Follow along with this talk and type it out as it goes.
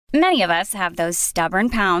Many of us have those stubborn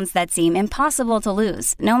pounds that seem impossible to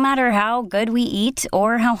lose, no matter how good we eat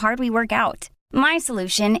or how hard we work out. My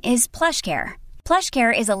solution is PlushCare.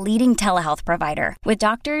 PlushCare is a leading telehealth provider with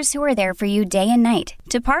doctors who are there for you day and night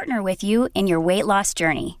to partner with you in your weight loss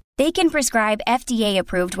journey. They can prescribe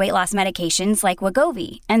FDA-approved weight loss medications like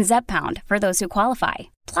Wegovy and Zepbound for those who qualify.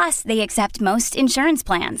 Plus, they accept most insurance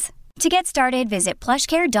plans. To get started, visit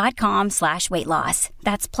plushcare.com/weightloss.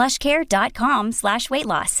 That's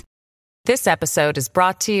plushcare.com/weightloss. This episode is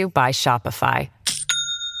brought to you by Shopify.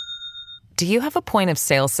 Do you have a point of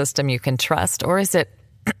sale system you can trust, or is it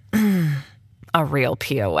a real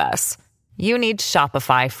POS? You need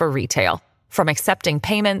Shopify for retail. From accepting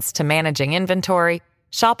payments to managing inventory,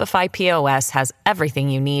 Shopify POS has everything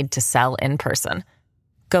you need to sell in person.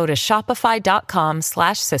 Go to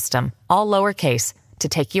shopify.com/system, all lowercase, to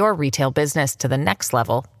take your retail business to the next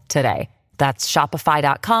level today. That's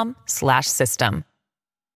shopify.com/system.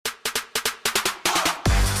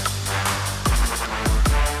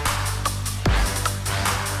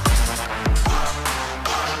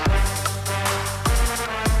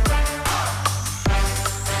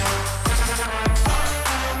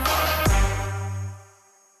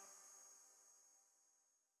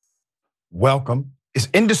 Welcome. It's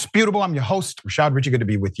indisputable. I'm your host, Rashad Richey. Good to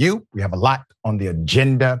be with you. We have a lot on the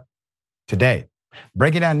agenda today.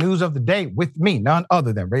 Breaking down news of the day with me, none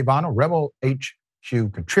other than Ray Bono, Rebel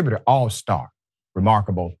HQ contributor, all-star,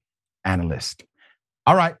 remarkable analyst.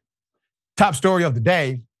 All right, top story of the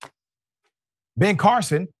day. Ben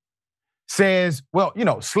Carson says, well,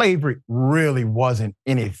 slavery really wasn't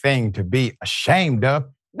anything to be ashamed of.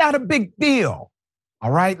 Not a big deal.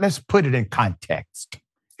 All right, let's put it in context.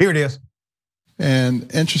 Here it is. And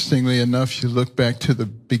interestingly enough, you look back to the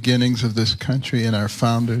beginnings of this country and our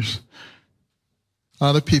founders, a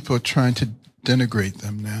lot of people are trying to denigrate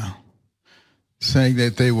them now, saying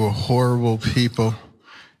that they were horrible people,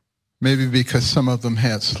 maybe because some of them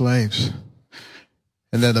had slaves,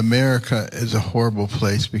 and that America is a horrible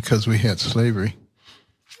place because we had slavery.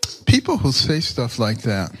 People who say stuff like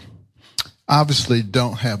that obviously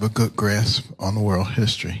don't have a good grasp on the world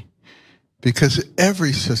history, because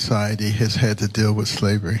every society has had to deal with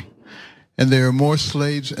slavery. And there are more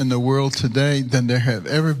slaves in the world today than there have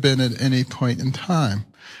ever been at any point in time.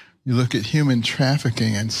 You look at human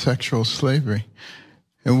trafficking and sexual slavery.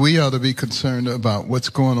 And we ought to be concerned about what's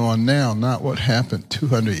going on now, not what happened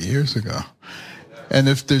 200 years ago. And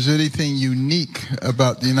if there's anything unique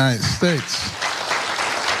about the United States,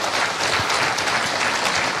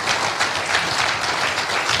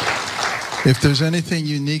 if there's anything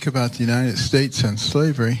unique about the United States and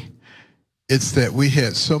slavery, it's that we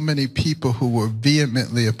had so many people who were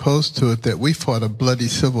vehemently opposed to it that we fought a bloody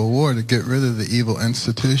civil war to get rid of the evil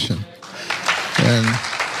institution. And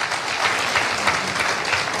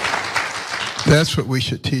that's what we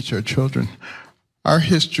should teach our children. Our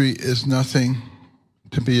history is nothing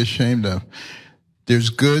to be ashamed of. There's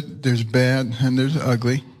good, there's bad, and there's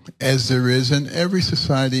ugly, as there is in every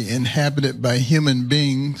society inhabited by human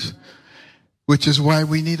beings, which is why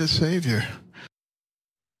we need a savior.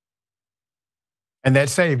 And that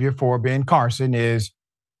savior for Ben Carson is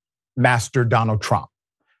Master Donald Trump.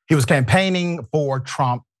 He was campaigning for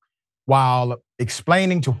Trump while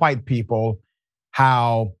explaining to white people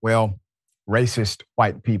how, well, racist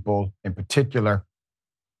white people in particular,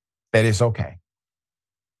 that it's okay.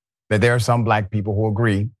 That there are some black people who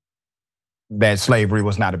agree that slavery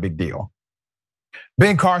was not a big deal.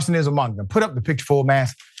 Ben Carson is among them. Put up the picture, full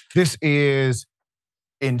mass. This is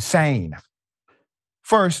insane.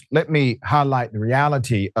 First, let me highlight the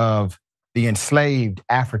reality of the enslaved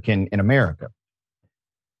African in America.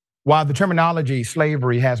 While the terminology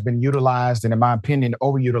slavery has been utilized and, in my opinion,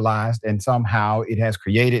 overutilized, and somehow it has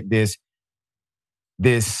created this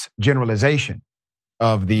generalization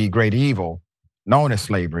of the great evil known as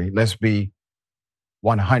slavery, let's be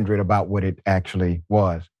 100 about what it actually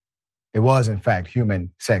was. It was, in fact,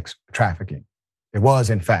 human sex trafficking. It was,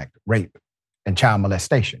 in fact, rape and child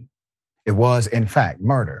molestation. It was, in fact,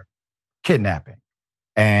 murder, kidnapping,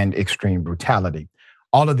 and extreme brutality.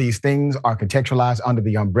 All of these things are contextualized under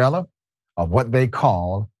the umbrella of what they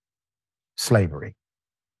call slavery.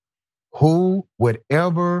 Who would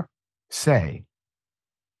ever say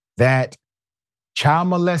that child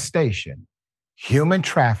molestation, human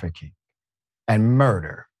trafficking, and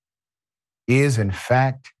murder is, in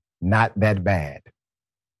fact, not that bad?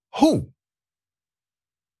 Who?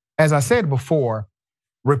 As I said before,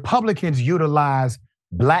 Republicans utilize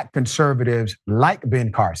black conservatives like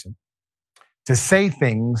Ben Carson to say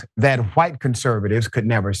things that white conservatives could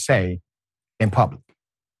never say in public.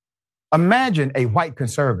 Imagine a white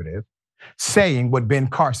conservative saying what Ben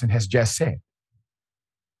Carson has just said.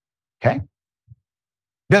 Okay?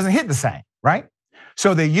 Doesn't hit the same, right?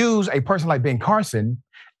 So they use a person like Ben Carson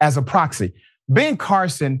as a proxy. Ben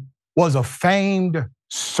Carson was a famed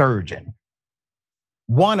surgeon,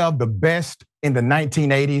 one of the best in the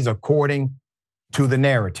 1980s, according to the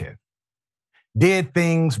narrative. Did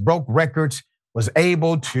things, broke records, was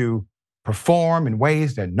able to perform in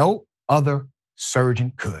ways that no other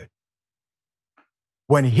surgeon could.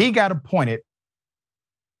 When he got appointed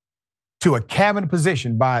to a cabinet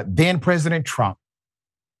position by then President Trump,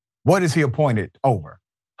 what is he appointed over?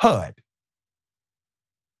 HUD.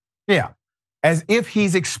 Yeah, as if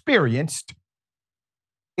he's experienced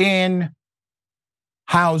in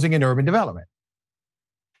housing and urban development.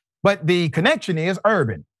 But the connection is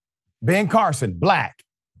urban. Ben Carson, black.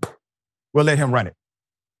 We'll let him run it.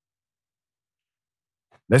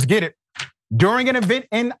 Let's get it. During an event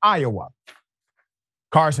in Iowa,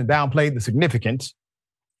 Carson downplayed the significance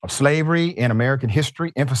of slavery in American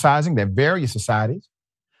history, emphasizing that various societies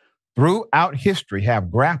throughout history have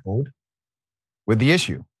grappled with the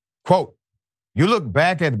issue. Quote, you look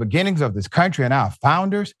back at the beginnings of this country and our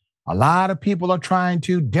founders, a lot of people are trying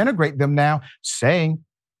to denigrate them now, saying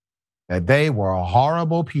that they were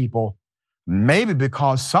horrible people, maybe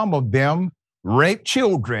because some of them raped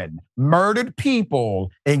children, murdered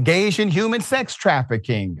people, engaged in human sex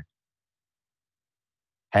trafficking,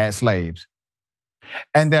 had slaves,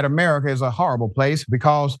 and that America is a horrible place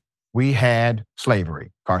because we had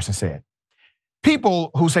slavery, Carson said.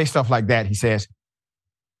 People who say stuff like that, he says,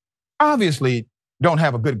 obviously don't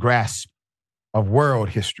have a good grasp of world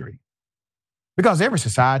history because every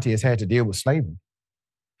society has had to deal with slavery.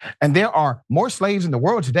 And there are more slaves in the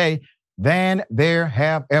world today than there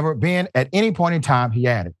have ever been at any point in time, he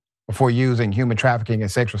added, before using human trafficking and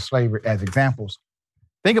sexual slavery as examples.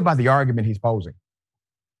 Think about the argument he's posing.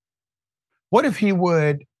 What if he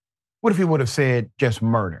would have said just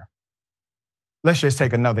murder? Let's just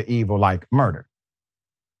take another evil like murder.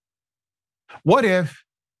 What if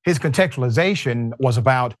his contextualization was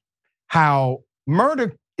about how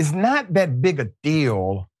murder is not that big a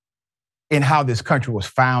deal in how this country was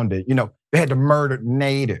founded? You know, they had to murder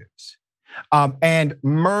natives. And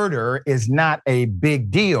murder is not a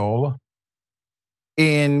big deal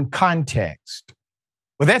in context.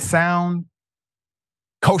 Would that sound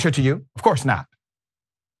kosher to you? Of course not.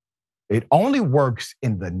 It only works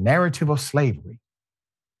in the narrative of slavery.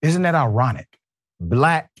 Isn't that ironic?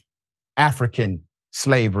 Black African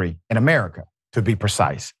slavery in America, to be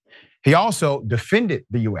precise. He also defended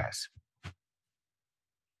the U.S.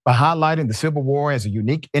 by highlighting the Civil War as a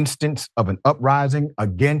unique instance of an uprising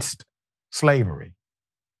against slavery.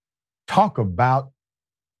 Talk about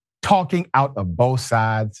talking out of both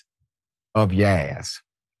sides of your ass.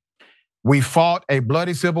 We fought a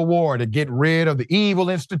bloody civil war to get rid of the evil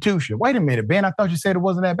institution. Wait a minute, Ben, I thought you said it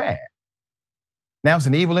wasn't that bad. Now it's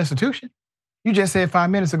an evil institution? You just said 5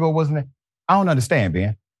 minutes ago, wasn't it? I don't understand,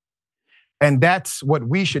 Ben. And that's what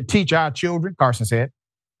we should teach our children, Carson said.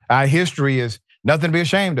 Our history is nothing to be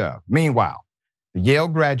ashamed of. Meanwhile, the Yale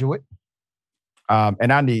graduate,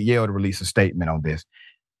 and I need Yale to release a statement on this.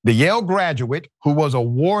 The Yale graduate who was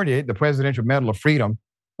awarded the Presidential Medal of Freedom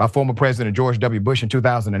by former President George W. Bush in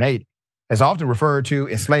 2008 has often referred to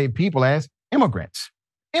enslaved people as immigrants.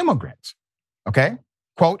 Immigrants, okay?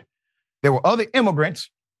 Quote, there were other immigrants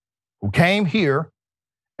who came here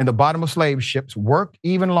in the bottom of slave ships, worked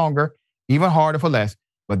even longer, even harder for less,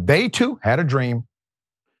 but they too had a dream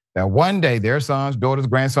that one day their sons, daughters,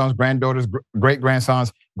 grandsons, granddaughters,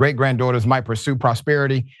 great-grandsons, great-granddaughters might pursue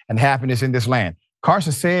prosperity and happiness in this land.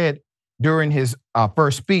 Carson said during his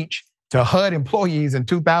first speech to HUD employees in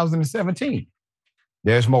 2017.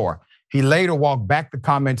 There's more. He later walked back the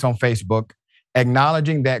comments on Facebook,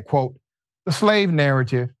 acknowledging that, quote, the slave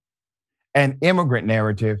narrative and immigrant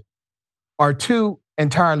narrative are two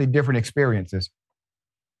entirely different experiences.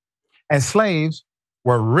 And slaves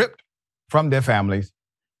were ripped from their families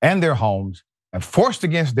and their homes and forced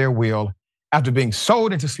against their will after being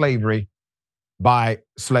sold into slavery by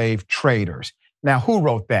slave traders. Now, who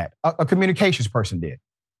wrote that? A communications person did.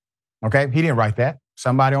 Okay, he didn't write that.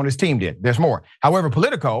 Somebody on his team did. There's more. However,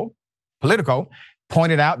 Politico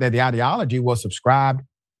pointed out that the ideology was subscribed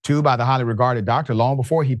to by the highly regarded doctor long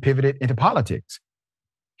before he pivoted into politics.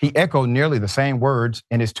 He echoed nearly the same words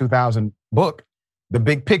in his 2000 book, The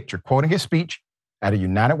Big Picture, quoting his speech at a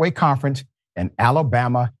United Way conference in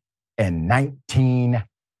Alabama in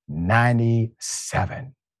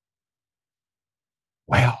 1997.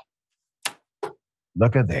 Well,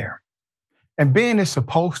 look at there. And Ben is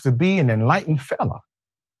supposed to be an enlightened fella.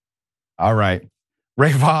 All right,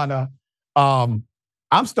 Ravana,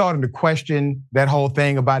 I'm starting to question that whole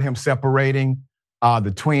thing about him separating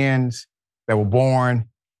the twins that were born.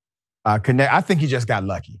 I think he just got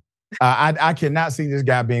lucky. I cannot see this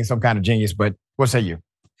guy being some kind of genius, but what say you?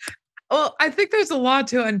 Well, I think there's a lot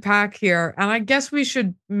to unpack here. And I guess we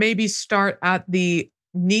should maybe start at the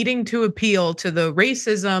needing to appeal to the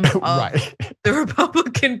racism of the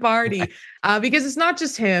Republican Party. Because it's not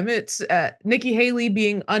just him, it's Nikki Haley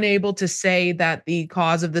being unable to say that the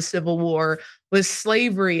cause of the Civil War was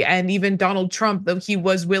slavery. And even Donald Trump, though he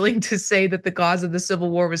was willing to say that the cause of the Civil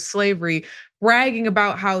War was slavery, bragging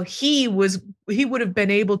about how he would have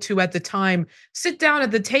been able to, at the time, sit down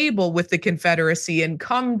at the table with the Confederacy and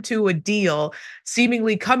come to a deal,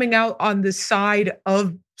 seemingly coming out on the side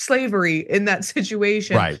of slavery in that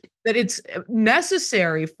situation. Right. That it's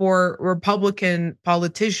necessary for Republican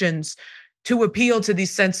politicians to appeal to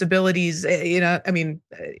these sensibilities,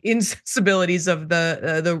 insensibilities of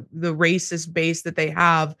the racist base that they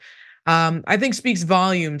have. I think speaks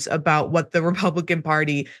volumes about what the Republican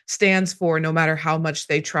Party stands for, no matter how much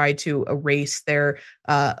they try to erase their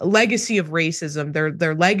legacy of racism,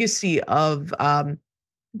 their legacy of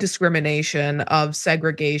discrimination, of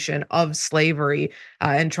segregation, of slavery,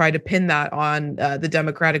 and try to pin that on the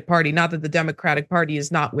Democratic Party. Not that the Democratic Party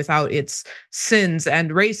is not without its sins and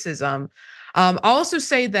racism. I'll also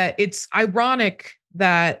say that it's ironic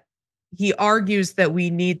that he argues that we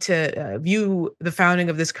need to view the founding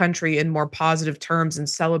of this country in more positive terms and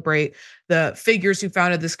celebrate the figures who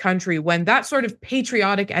founded this country, when that sort of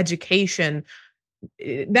patriotic education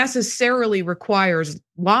necessarily requires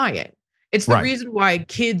lying. It's the reason why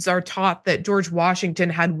kids are taught that George Washington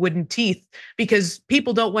had wooden teeth, because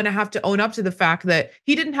people don't want to have to own up to the fact that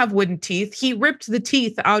he didn't have wooden teeth. He ripped the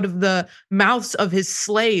teeth out of the mouths of his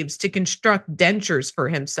slaves to construct dentures for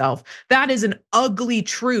himself. That is an ugly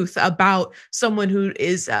truth about someone who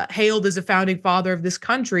is hailed as a founding father of this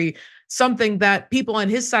country, something that people on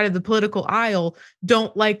his side of the political aisle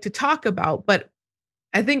don't like to talk about. But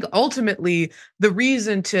I think ultimately the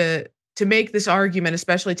reason to make this argument,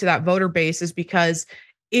 especially to that voter base, is because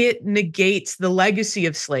it negates the legacy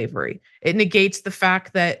of slavery. It negates the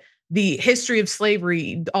fact that the history of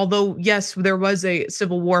slavery, although yes, there was a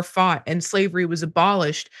civil war fought and slavery was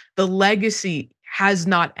abolished, the legacy has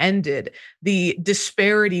not ended. The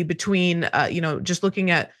disparity between, just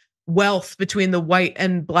looking at wealth between the white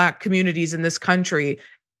and black communities in this country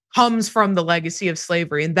comes from the legacy of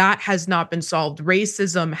slavery, and that has not been solved.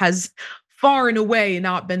 Racism has far and away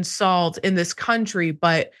not been solved in this country.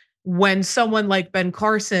 But when someone like Ben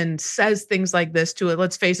Carson says things like this to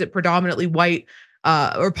let's face it, predominantly white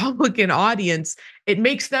Republican audience, it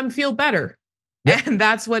makes them feel better. Yep. And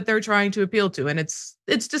that's what they're trying to appeal to. And it's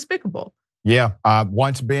despicable. Yeah,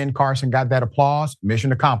 once Ben Carson got that applause,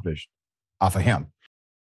 mission accomplished for him.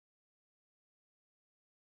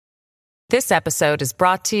 This episode is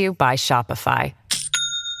brought to you by Shopify.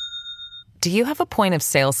 Do you have a point of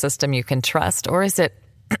sale system you can trust, or is it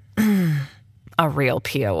a real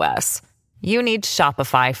POS? You need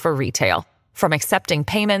Shopify for retail. From accepting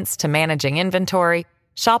payments to managing inventory,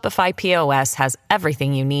 Shopify POS has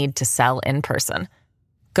everything you need to sell in person.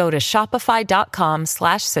 Go to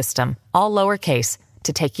shopify.com/system, all lowercase,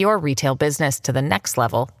 to take your retail business to the next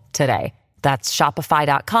level today. That's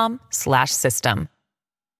shopify.com/system.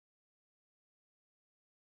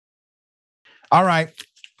 All right.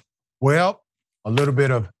 Well, a little bit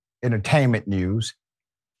of entertainment news.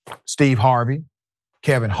 Steve Harvey,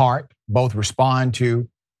 Kevin Hart, both respond to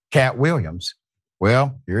Katt Williams.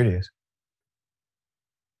 Well, here it is.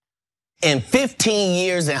 In 15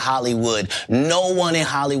 years in Hollywood, no one in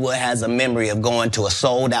Hollywood has a memory of going to a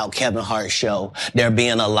sold-out Kevin Hart show, there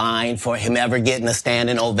being a line for him ever getting a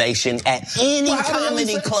standing ovation at any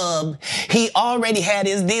comedy club. He already had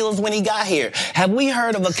his deals when he got here. Have we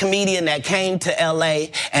heard of a comedian that came to LA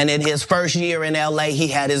and in his first year in LA, he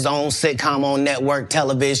had his own sitcom on network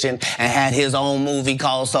television and had his own movie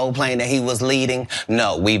called Soul Plane that he was leading?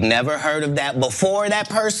 No, we've never heard of that before that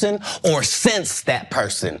person or since that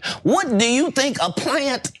person. What do you think a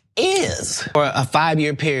plant is? For a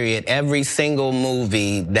 5-year period, every single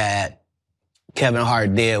movie that Kevin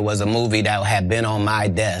Hart did was a movie that had been on my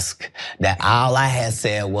desk, that all I had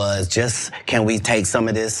said was, just, can we take some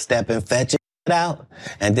of this step and fetch it out?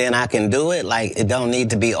 And then I can do it. Like, it don't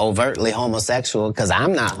need to be overtly homosexual, because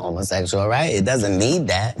I'm not homosexual, right? It doesn't need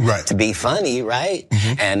that to be funny, right?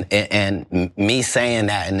 Mm-hmm. And me saying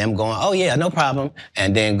that and them going, oh yeah, no problem.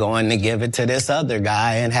 And then going to give it to this other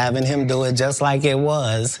guy and having him do it just like it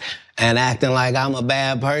was. and acting like I'm a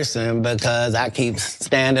bad person because I keep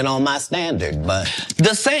standing on my standard. But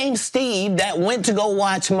the same Steve that went to go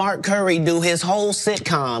watch Mark Curry do his whole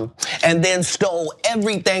sitcom and then stole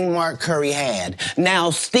everything Mark Curry had. Now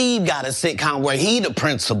Steve got a sitcom where he the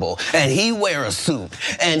principal and he wear a suit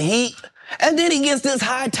and then he gets this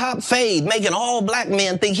high top fade, making all black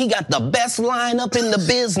men think he got the best lineup in the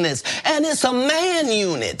business. And it's a man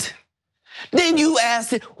unit. Then you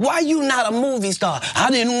asked it, why you not a movie star? I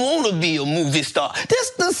didn't want to be a movie star. This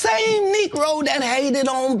the same Negro that hated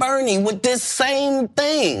on Bernie with this same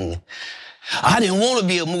thing. I didn't want to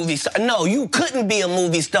be a movie star. No, you couldn't be a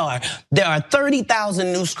movie star. There are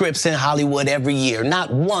 30,000 new scripts in Hollywood every year.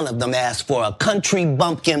 Not one of them asks for a country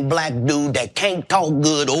bumpkin black dude that can't talk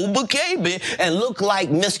good, baby, and look like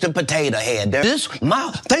Mr. Potato Head.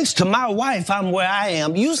 Thanks to my wife, I'm where I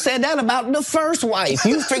am. You said that about the first wife.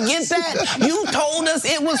 You forget that? You told us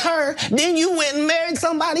it was her. Then you went and married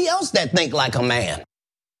somebody else that think like a man.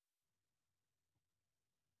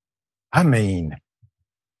 I mean,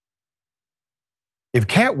 if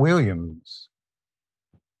Katt Williams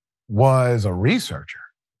was a researcher,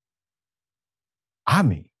 I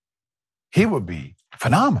mean, he would be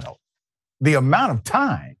phenomenal. The amount of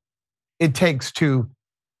time it takes to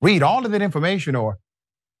read all of that information or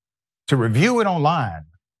to review it online.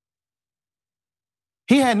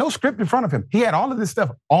 He had no script in front of him. He had all of this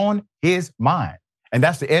stuff on his mind. And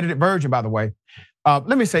that's the edited version, by the way.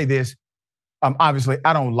 Let me say this. Obviously,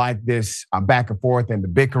 I don't like this back and forth and the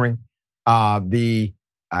bickering. The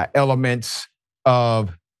elements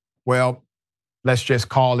of, well, let's just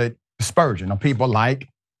call it dispersion of people like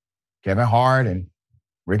Kevin Hart and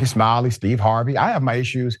Ricky Smiley, Steve Harvey. I have my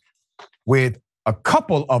issues with a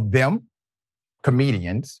couple of them,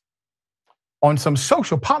 comedians, on some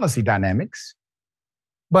social policy dynamics,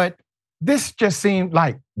 but this just seemed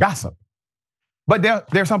like gossip. But there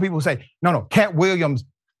are some people who say, no, Katt Williams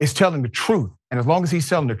is telling the truth. And as long as he's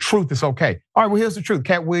telling the truth, it's okay. All right, well, here's the truth.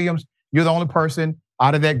 Katt Williams, you're the only person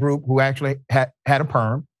out of that group who actually had a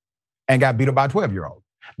perm and got beat up by a 12-year-old.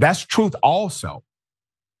 That's truth also.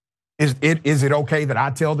 Is it okay that I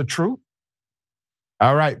tell the truth?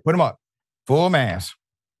 All right, put them up. Full mass.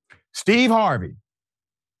 Steve Harvey,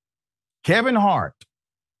 Kevin Hart,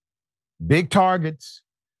 big targets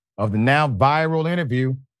of the now viral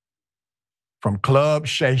interview from Club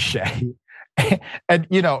Shay Shay. And,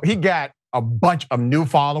 he got a bunch of new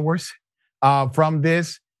followers from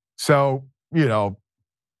this. So,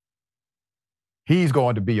 he's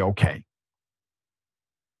going to be okay.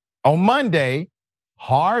 On Monday,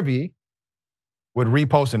 Harvey would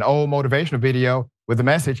repost an old motivational video with the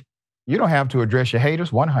message, you don't have to address your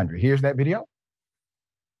haters 100. Here's that video.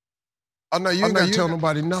 Oh, no, you ain't got to tell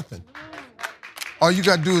nobody nothing. All you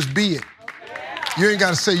got to do is be it. You ain't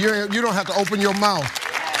got to say, you don't have to open your mouth.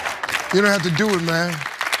 You don't have to do it, man.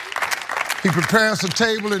 He prepares a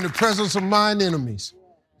table in the presence of mine enemies.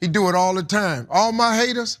 He do it all the time. All my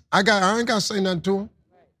haters, I ain't got to say nothing to them.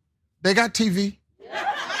 They got TV.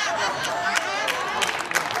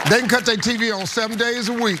 They can cut their TV on 7 days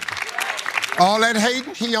a week. All that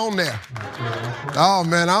hating, he on there. Oh,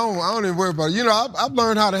 man, I don't even worry about it. I've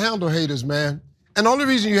learned how to handle haters, man. And the only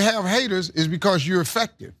reason you have haters is because you're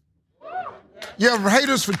effective. You have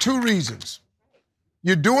haters for two reasons.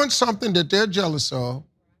 You're doing something that they're jealous of,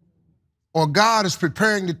 or God is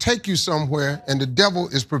preparing to take you somewhere and the devil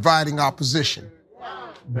is providing opposition.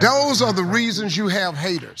 Those are the reasons you have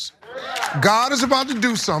haters. God is about to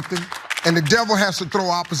do something and the devil has to throw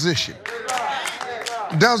opposition.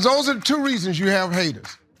 Those are the two reasons you have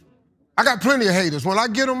haters. I got plenty of haters. When I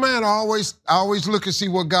get them, man, I always look and see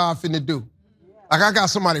what God finna do. Like I got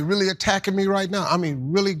somebody really attacking me right now. I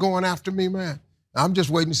mean, really going after me, man. I'm just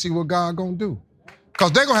waiting to see what God gonna do.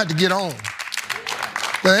 Because they're gonna have to get on.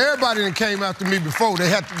 Now, everybody that came after me before,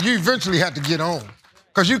 you eventually had to get on.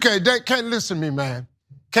 Because they can't listen to me, man.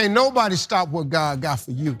 Can't nobody stop what God got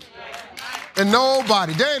for you. And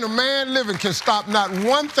nobody, there ain't a man living can stop not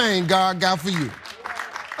one thing God got for you.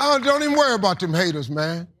 Don't even worry about them haters,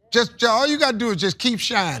 man. Just all you gotta do is just keep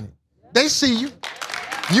shining. They see you.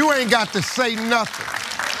 You ain't got to say nothing.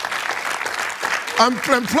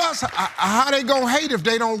 And plus, how they gonna hate if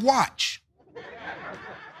they don't watch?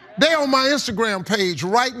 They on my Instagram page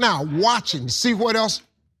right now watching, see what else.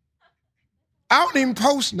 I don't even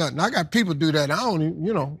post nothing. I got people do that. I don't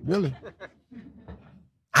even, really.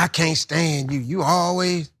 I can't stand you. You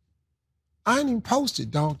always. I ain't even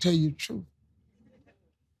posted, dog, tell you the truth.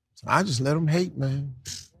 So I just let them hate, man.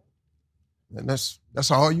 And that's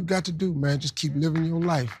all you got to do, man. Just keep living your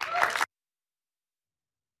life.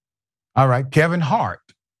 All right, Kevin Hart.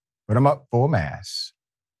 Put him up full mass.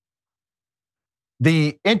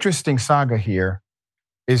 The interesting saga here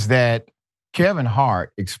is that Kevin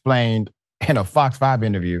Hart explained in a Fox 5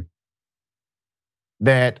 interview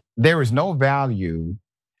that there is no value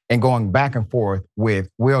in going back and forth with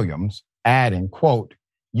Williams, adding, quote,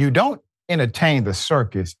 "You don't entertain the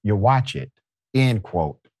circus, you watch it," end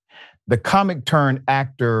quote. The comic turned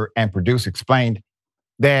actor and producer explained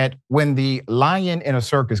that when the lion in a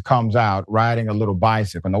circus comes out riding a little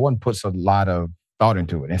bicycle, no one puts a lot of thought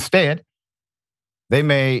into it. Instead, they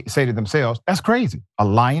may say to themselves, "That's crazy. A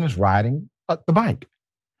lion is riding the bike,"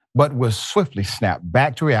 but will swiftly snap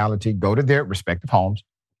back to reality, go to their respective homes,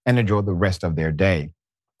 and enjoy the rest of their day.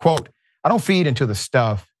 Quote, "I don't feed into the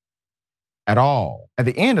stuff at all. At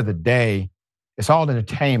the end of the day, it's all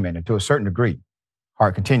entertainment and to a certain degree,"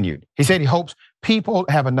 Hart continued. He said he hopes people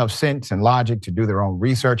have enough sense and logic to do their own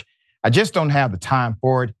research. "I just don't have the time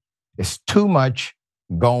for it. It's too much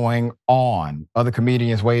going on." Other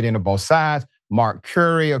comedians weighed in on both sides. Mark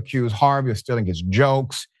Curry accused Harvey of stealing his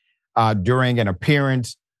jokes during an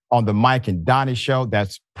appearance on the Mike and Donnie show.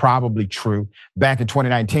 That's probably true. Back in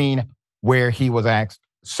 2019, where he was asked,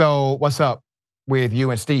 "So what's up with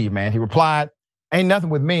you and Steve, man?" He replied, "Ain't nothing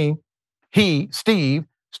with me. He, Steve,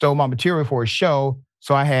 stole my material for his show,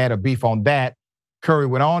 so I had a beef on that." Curry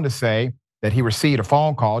went on to say that he received a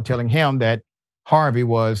phone call telling him that Harvey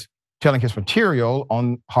was telling his material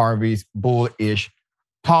on Harvey's Bullish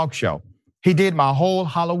talk show. "He did my whole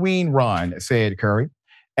Halloween run," said Curry,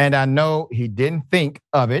 "and I know he didn't think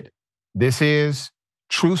of it. This is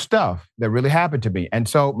true stuff that really happened to me. And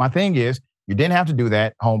so my thing is, you didn't have to do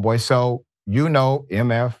that, homeboy. So, you know,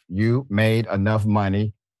 MF, you made enough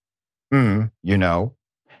money. You know,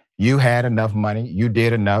 you had enough money. You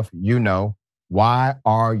did enough. You know, why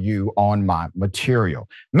are you on my material?"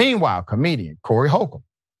 Meanwhile, comedian Corey Holcomb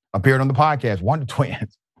appeared on the podcast Wonder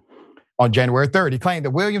Twins on January 3rd. He claimed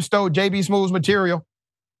that Williams stole JB Smooth's material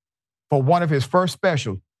for one of his first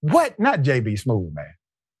specials. What? Not JB Smooth, man.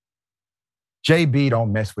 JB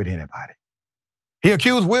don't mess with anybody. He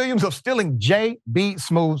accused Williams of stealing JB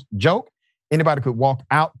Smooth's joke. Anybody could walk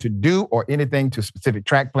out to do or anything to a specific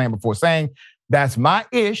track playing before saying, "That's my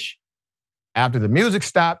ish," after the music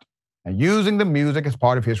stopped, and using the music as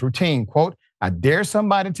part of his routine. Quote, "I dare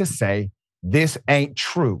somebody to say this ain't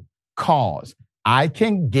true, cause I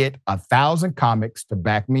can get 1,000 comics to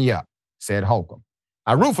back me up," said Holcomb.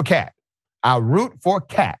 "I root for Katt. I root for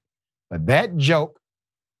Katt. But that joke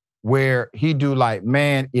where he do like,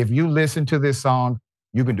 man, if you listen to this song,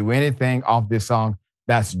 you can do anything off this song.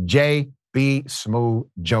 That's J.B. Smooth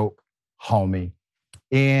joke, homie."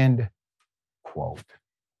 End quote.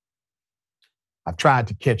 I've tried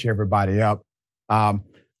to catch everybody up.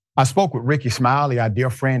 I spoke with Ricky Smiley, our dear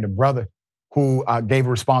friend and brother, who gave a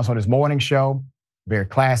response on his morning show. Very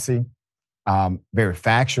classy, very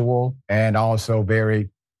factual, and also very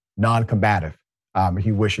non-combative.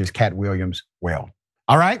 He wishes Katt Williams well.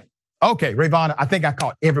 All right? Okay, Rayvon, I think I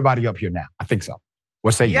caught everybody up here now. I think so.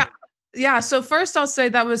 What say you? Yeah, so first I'll say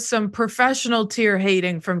that was some professional tier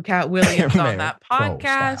hating from Katt Williams on that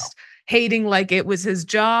podcast. Hating like it was his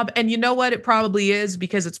job. And you know what? It probably is,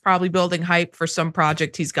 because it's probably building hype for some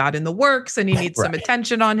project he's got in the works and he needs some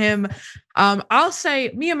attention on him. I'll say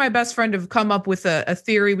me and my best friend have come up with a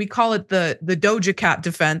theory. We call it the Doja Cat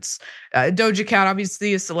defense. Doja Cat,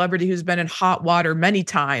 obviously a celebrity who's been in hot water many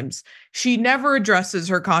times. She never addresses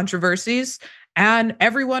her controversies, and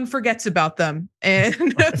everyone forgets about them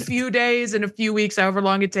in a few days, in a few weeks, however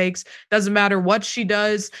long it takes. Doesn't matter what she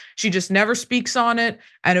does. She just never speaks on it.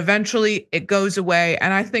 And eventually it goes away.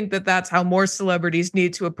 And I think that that's how more celebrities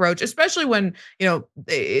need to approach, especially when, you know,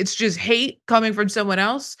 it's just hate coming from someone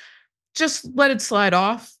else. Just let it slide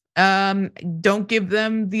off. Don't give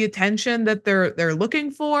them the attention that they're looking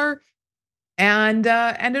for. And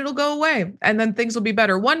it'll go away. And then things will be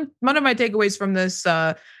better. One of my takeaways from this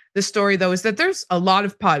story, though, is that there's a lot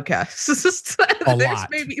of podcasts.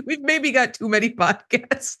 We've maybe got too many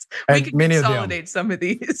podcasts. We can consolidate some of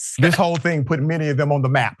these. This whole thing put many of them on the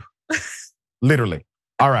map, literally.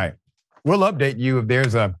 All right, we'll update you if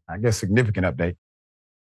there's a, I guess, significant update.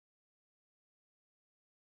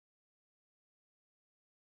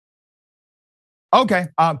 Okay,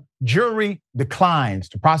 jury declines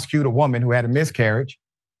to prosecute a woman who had a miscarriage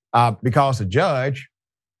because the judge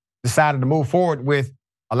decided to move forward with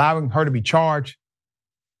allowing her to be charged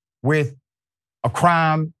with a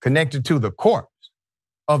crime connected to the corpse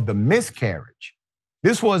of the miscarriage.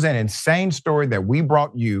 This was an insane story that we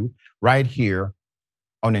brought you right here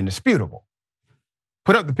on Indisputable.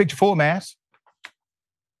 Put up the picture full mass.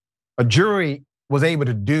 A jury was able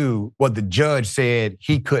to do what the judge said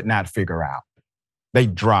he could not figure out. They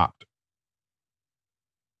dropped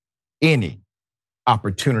any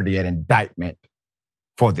opportunity at indictment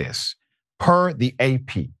for this. Per the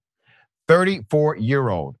AP,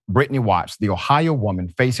 34-year-old Brittany Watts, the Ohio woman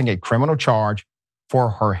facing a criminal charge for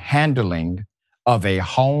her handling of a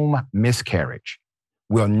home miscarriage,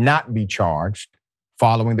 will not be charged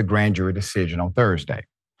following the grand jury decision on Thursday.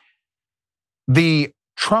 The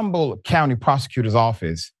Trumbull County Prosecutor's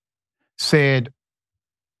Office said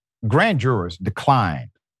grand jurors declined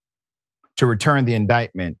to return the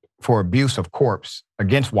indictment for abuse of corpse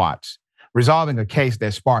against Watts, resolving a case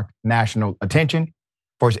that sparked national attention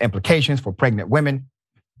for its implications for pregnant women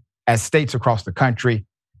as states across the country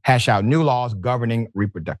hash out new laws governing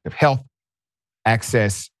reproductive health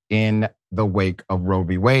access in the wake of Roe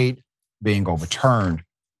v. Wade being overturned.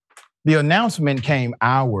 The announcement came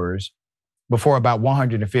hours before about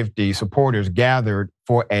 150 supporters gathered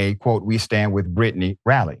for a, quote, "We Stand With Brittany"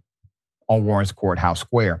 rally on Warren's Courthouse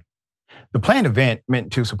Square. The planned event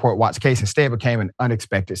meant to support Watts' case instead became an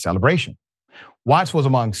unexpected celebration. Watts was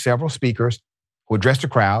among several speakers who addressed the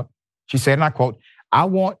crowd. She said, and I quote, "I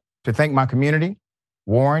want to thank my community,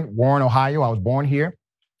 Warren, Ohio. I was born here.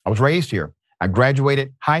 I was raised here. I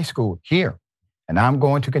graduated high school here, and I'm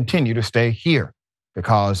going to continue to stay here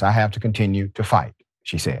because I have to continue to fight,"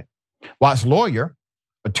 she said. Watts' lawyer,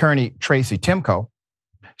 attorney Tracy Timko,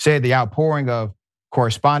 said the outpouring of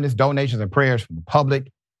correspondence, donations, and prayers from the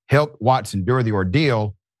public helped Watts endure the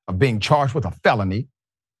ordeal of being charged with a felony,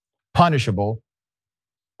 punishable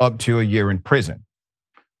up to a year in prison.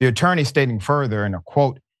 The attorney stating further in a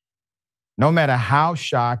quote, "No matter how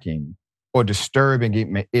shocking or disturbing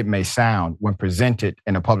it may sound when presented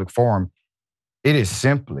in a public forum, it is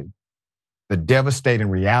simply the devastating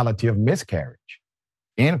reality of miscarriage,"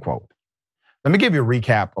 end quote. Let me give you a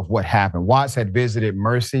recap of what happened. Watts had visited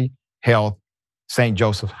Mercy Health St.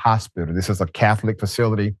 Joseph's Hospital. This is a Catholic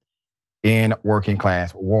facility in working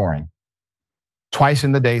class Warren. Twice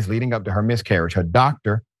in the days leading up to her miscarriage, her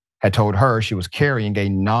doctor had told her she was carrying a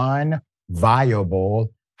non-viable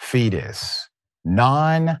fetus.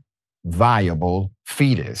 Non-viable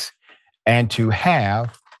fetus. And to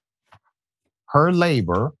have her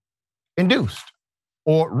labor induced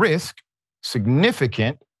or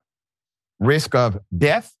significant risk of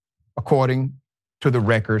death, according to the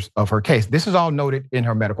records of her case. This is all noted in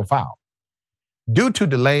her medical file. Due to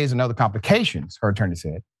delays and other complications, her attorney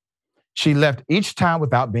said, she left each time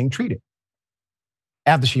without being treated.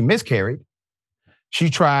 After she miscarried, she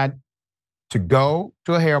tried to go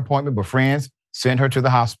to a hair appointment, but friends sent her to the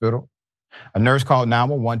hospital. A nurse called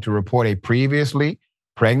 911 to report a previously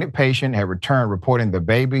pregnant patient had returned, reporting the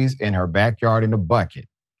babies in her backyard in a bucket.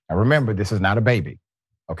 Now remember, this is not a baby,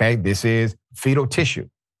 okay? This is fetal tissue,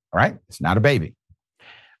 all right? It's not a baby.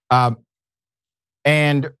 That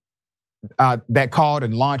called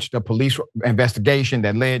and launched a police investigation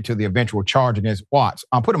that led to the eventual charge against Watts.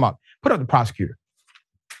 Put up the prosecutor.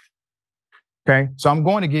 Okay, so I'm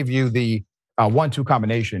going to give you the 1-2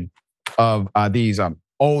 combination of these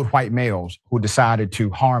old white males who decided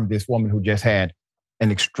to harm this woman who just had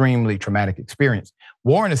an extremely traumatic experience.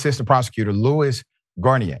 Warren Assistant Prosecutor Louis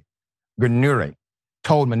Garnier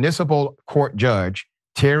told municipal court judge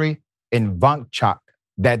Terry Invanchuk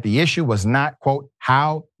that the issue was not, quote,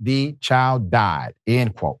 how the child died,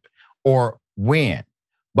 end quote, or when,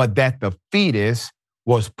 but that the fetus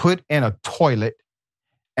was put in a toilet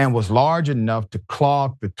and was large enough to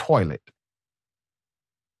clog the toilet.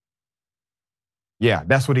 Yeah,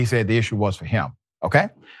 that's what he said the issue was for him, okay?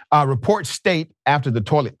 Reports state after the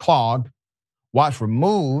toilet clogged, Watts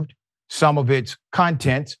removed some of its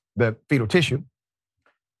contents, the fetal tissue,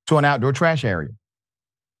 to an outdoor trash area.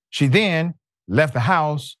 She then left the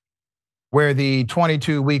house where the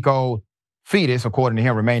 22-week-old fetus, according to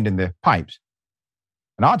him, remained in the pipes.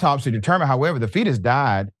 An autopsy determined, however, the fetus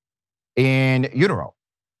died in utero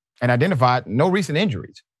and identified no recent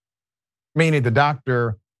injuries, meaning the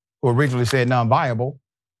doctor who originally said non-viable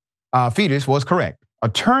fetus was correct.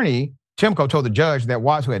 Attorney Timko told the judge that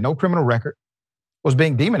Watts, who had no criminal record, was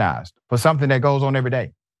being demonized for something that goes on every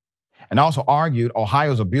day, and also argued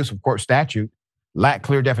Ohio's abuse of corpse statute lacked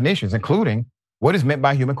clear definitions, including what is meant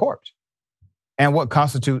by human corpse and what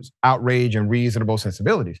constitutes outrage and reasonable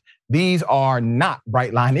sensibilities. These are not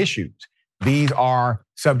bright line issues. These are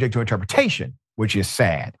subject to interpretation, which is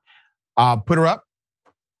sad. Put her up,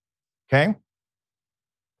 okay?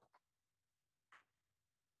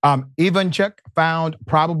 Ivanchuk found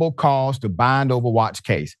probable cause to bind over Watts'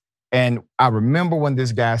 case. And I remember when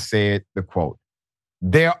this guy said the quote,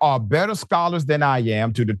 "There are better scholars than I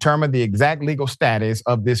am to determine the exact legal status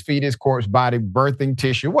of this fetus, corpse, body, birthing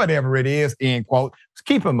tissue, whatever it is," end quote. Let's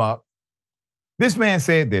keep him up. This man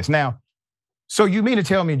said this. Now, So you mean to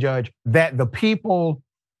tell me, Judge, that the people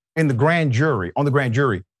in the grand jury,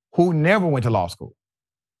 who never went to law school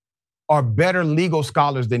are better legal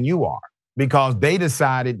scholars than you are because they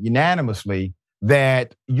decided unanimously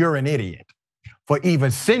that you're an idiot for even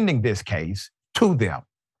sending this case to them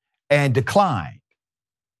and declined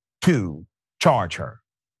to charge her?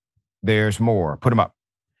 There's more. Put them up.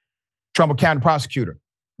 Trumbull County prosecutor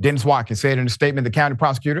Dennis Watkins said in a statement, the county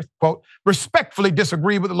prosecutors, quote, respectfully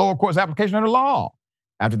disagree with the lower court's application of the law.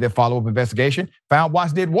 After their follow-up investigation, found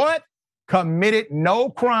Watts did what? Committed no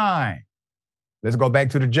crime. Let's go back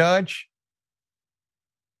to the judge.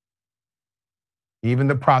 Even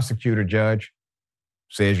the prosecutor, Judge,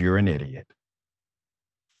 says you're an idiot.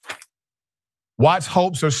 Watts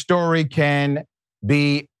hopes her story can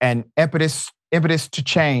be an impetus to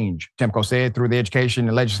change, Timko said. Through the education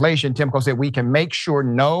and legislation, Timko said, we can make sure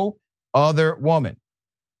no other woman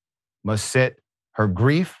must set her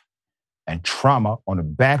grief and trauma on the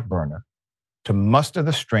back burner to muster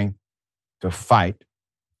the strength to fight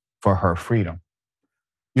for her freedom.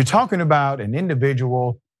 You're talking about an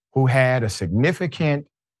individual who had a significant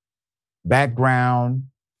background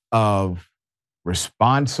of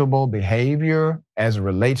responsible behavior as it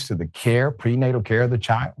relates to the care, prenatal care of the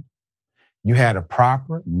child. You had a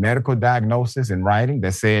proper medical diagnosis in writing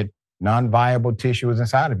that said non-viable tissue is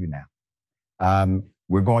inside of you now.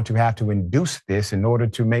 We're going to have to induce this in order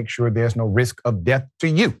to make sure there's no risk of death to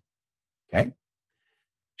you, okay?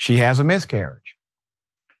 She has a miscarriage.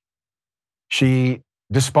 She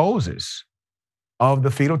disposes of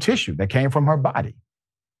the fetal tissue that came from her body.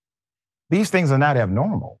 These things are not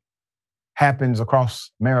abnormal. Happens across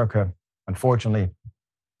America, unfortunately,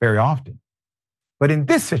 very often. But in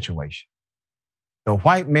this situation, the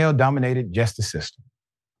white male-dominated justice system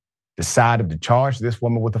decided to charge this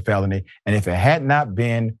woman with a felony, and if it had not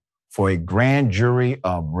been for a grand jury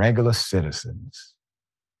of regular citizens,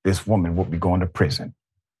 this woman would be going to prison.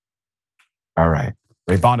 All right,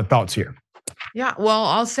 Ravonna, thoughts here? Yeah, well,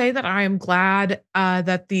 I'll say that I am glad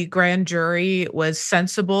that the grand jury was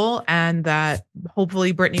sensible and that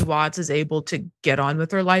hopefully Brittany Watts is able to get on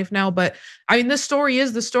with her life now. But I mean, this story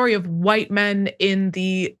is the story of white men in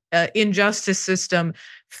the injustice system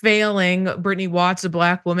failing Brittany Watts, a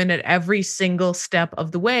Black woman, at every single step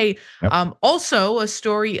of the way. Yep. Also, a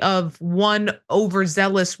story of one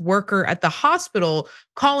overzealous worker at the hospital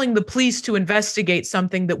calling the police to investigate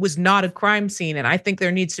something that was not a crime scene. And I think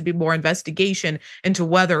there needs to be more investigation into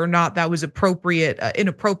whether or not that was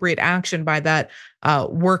inappropriate action by that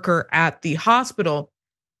worker at the hospital.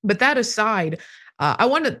 But that aside, I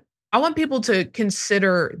want people to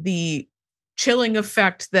consider the chilling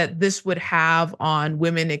effect that this would have on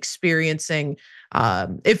women experiencing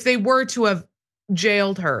if they were to have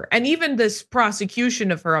jailed her, and even this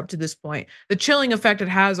prosecution of her up to this point, the chilling effect it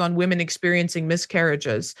has on women experiencing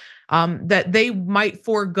miscarriages, that they might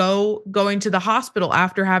forego going to the hospital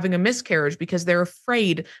after having a miscarriage because they're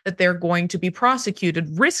afraid that they're going to be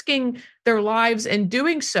prosecuted, risking their lives in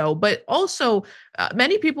doing so. But also,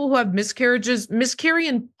 many people who have miscarriages miscarry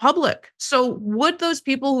in public. So would those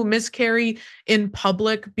people who miscarry in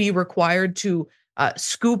public be required to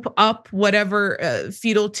scoop up whatever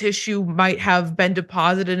fetal tissue might have been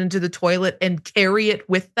deposited into the toilet and carry it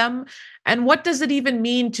with them? And what does it even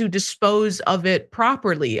mean to dispose of it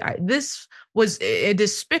properly? This was a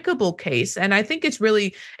despicable case, and I think it's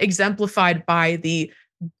really exemplified by the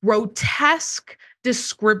grotesque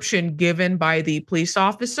description given by the police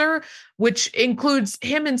officer, which includes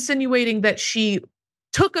him insinuating that she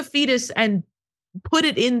took a fetus and put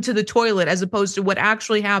it into the toilet, as opposed to what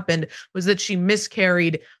actually happened was that she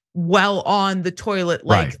miscarried well on the toilet,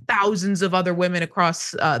 like thousands of other women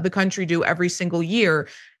across the country do every single year.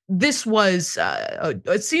 This was,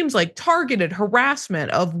 it seems like, targeted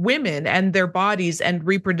harassment of women and their bodies and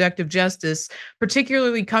reproductive justice,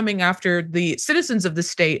 particularly coming after the citizens of the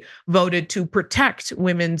state voted to protect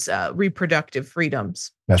women's reproductive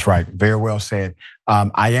freedoms. That's right. Very well said.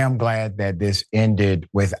 I am glad that this ended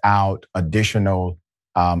without additional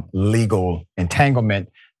legal entanglement,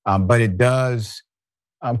 but it does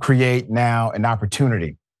create now an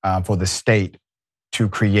opportunity for the state to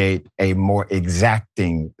create a more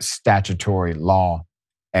exacting statutory law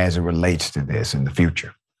as it relates to this in the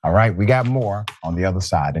future. All right, we got more on the other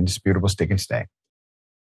side. Indisputable Stick and Stay.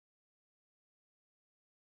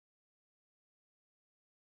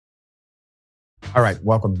 All right,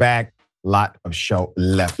 welcome back. Lot of show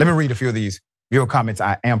left. Let me read a few of these viewer comments.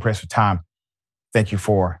 I am pressed for time. Thank you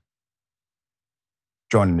for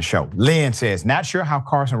joining the show. Lynn says, not sure how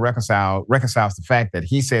Carson reconciles the fact that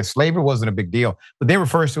he said slavery wasn't a big deal, but then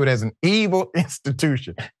refers to it as an evil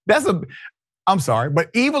institution. I'm sorry, but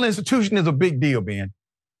evil institution is a big deal, Ben.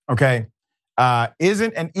 Okay.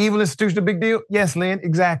 Isn't an evil institution a big deal? Yes, Lynn,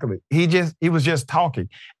 exactly. He was just talking.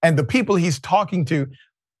 And the people he's talking to,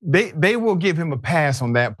 they will give him a pass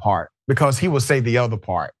on that part because he will say the other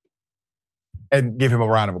part and give him a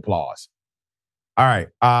round of applause. All right.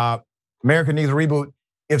 America needs a reboot.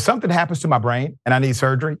 If something happens to my brain and I need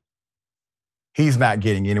surgery, he's not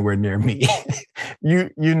getting anywhere near me.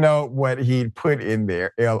 You know what he put in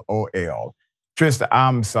there, LOL. Trista,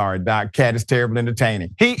 I'm sorry, Doc. Katt is terribly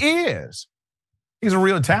entertaining. He is. He's a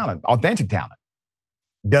real talent, authentic talent.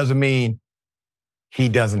 Doesn't mean he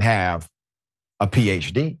doesn't have a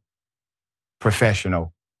PhD,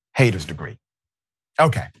 professional haters degree.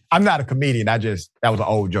 Okay, I'm not a comedian. That was an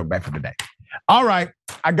old joke back from the day. All right,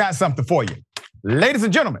 I got something for you. Ladies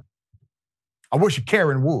and gentlemen, I wish you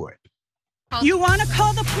Karen would. You want to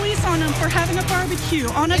call the police on him for having a barbecue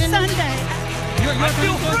on a Sunday. I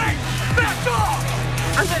feel free! Back off!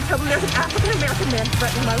 I'm going to tell them there's an African-American man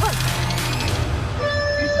threatening my life.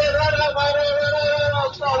 He said,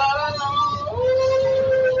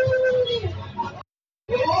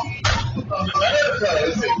 America,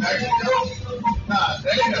 is it Mexico? Nah,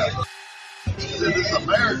 damn. Is this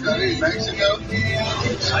America? Hey, Mexico?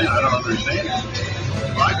 I don't understand it.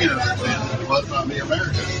 Well, I can understand it. It must not be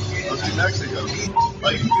America. It must be Mexico.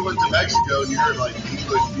 Like, if you went to Mexico and you heard, like,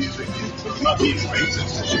 English music, it's not being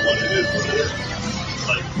racist. It's what it is.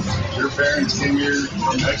 Like, your parents came here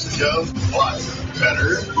from Mexico. What?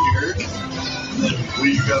 Better here. Well,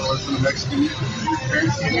 you gotta listen to Mexican music. Your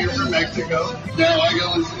parents came here from Mexico. Now I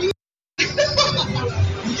gotta listen to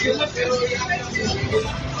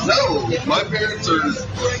No, my parents are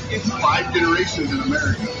 5 generations in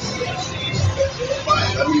America.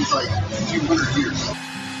 That means like 200 years.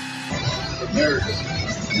 America.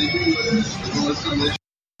 They listen to this.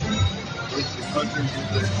 Listen to countries with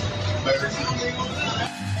their American.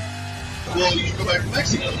 Well, you can go back to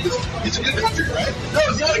Mexico. It's a good country, right? No,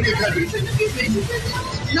 it's not a good country.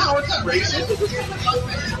 No, it's not racist.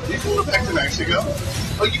 You can go back to Mexico.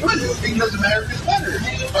 Oh, you wouldn't because America's better.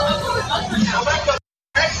 Go back to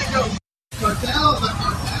Mexico. Cartel.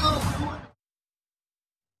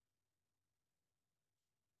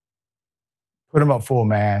 Put him up full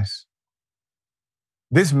mass.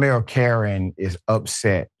 This Mayor Karen is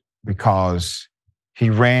upset because he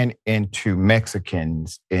ran into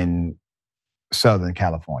Mexicans in Southern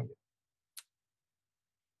California.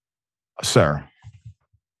 Sir,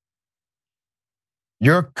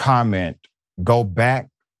 your comment, go back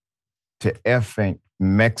to effing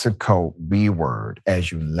Mexico B word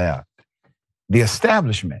as you left. The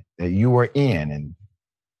establishment that you were in and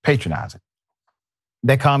patronizing.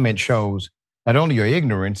 That comment shows not only your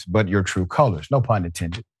ignorance, but your true colors, no pun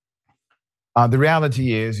intended. The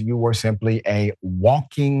reality is you were simply a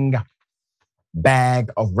walking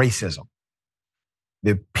bag of racism.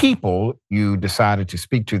 The people you decided to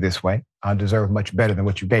speak to this way deserve much better than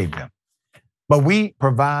what you gave them. But we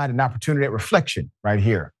provide an opportunity at reflection right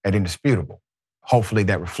here at Indisputable. Hopefully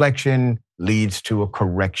that reflection leads to a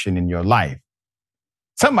correction in your life.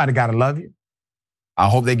 Somebody gotta love you. I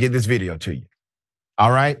hope they get this video to you.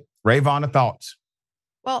 All right, Rayvon, the thoughts.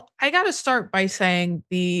 Well, I gotta start by saying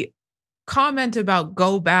the comment about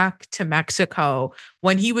go back to Mexico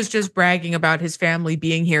when he was just bragging about his family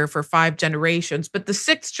being here for 5 generations. But the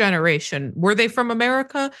 6th generation, were they from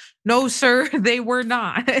America? No, sir, they were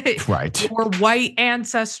not. Right. Your white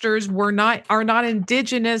ancestors are not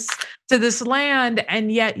indigenous to this land,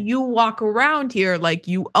 and yet you walk around here like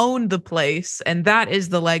you own the place, and that is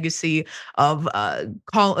the legacy of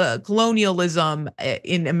colonialism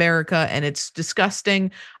in America, and it's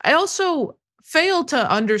disgusting. I also fail to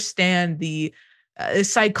understand the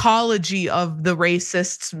psychology of the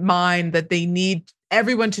racist's mind that they need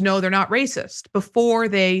everyone to know they're not racist before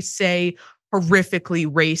they say horrifically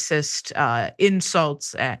racist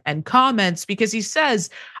insults and comments, because he says,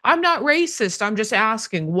 I'm not racist. I'm just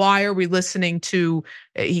asking, why are we listening to,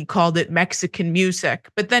 he called it Mexican music.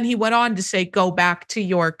 But then he went on to say, go back to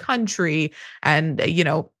your country and,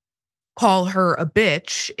 call her a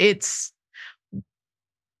bitch.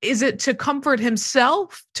 Is it to comfort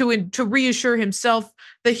himself, to reassure himself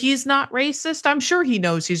that he's not racist? I'm sure he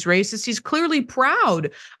knows he's racist. He's clearly proud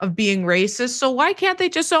of being racist. So why can't they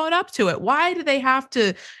just own up to it? Why do they have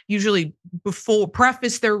to usually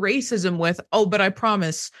preface their racism with, oh, but I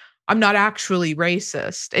promise I'm not actually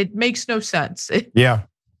racist? It makes no sense. Yeah,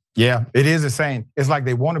 it is the same. It's like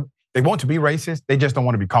they want to be racist. They just don't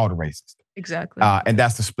want to be called a racist. Exactly. And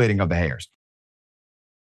that's the splitting of the hairs.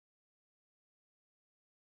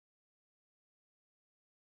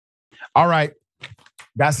 All right,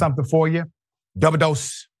 got something for you. Double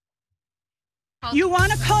dose. You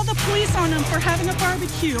want to call the police on them for having a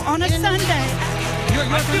barbecue on a Sunday.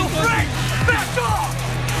 I feel free! Back off!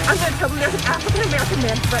 I'm going to tell them there's an African-American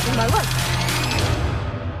man threatening my life.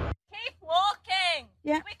 Keep walking.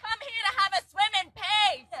 Yeah. We come here to have a swim in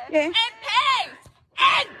peace. Yeah. In peace.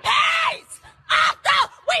 In peace. After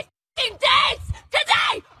we f***ing dance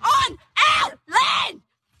today on our land.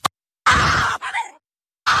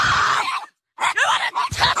 You want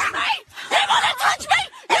to touch me? You want to touch me?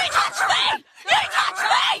 You touch me! You touch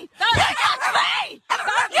me! You touch me!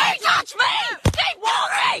 You touch me! Keep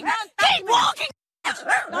walking! Keep walking!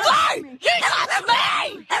 Go! You touch me!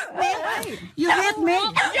 You hit me.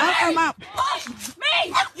 I'll come up. Push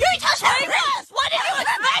me! You touch me first! What did you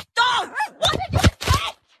expect, dog? What did you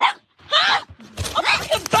expect? Huh? I'm going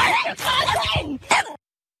to burn your cousin!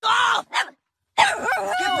 Go!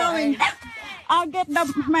 Keep going. I'll get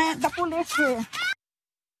the police here.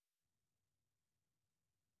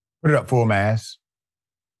 Put it up full mass.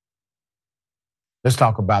 Let's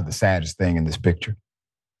talk about the saddest thing in this picture.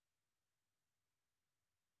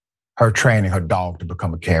 Her training her dog to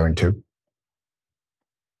become a Karen too.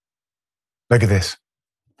 Look at this.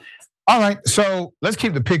 All right, so let's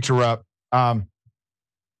keep the picture up.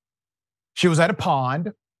 She was at a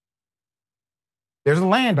pond. There's a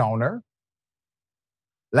landowner.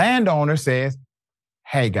 Landowner says,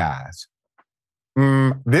 hey guys,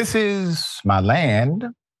 this is my land.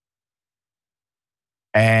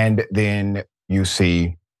 And then you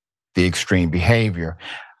see the extreme behavior.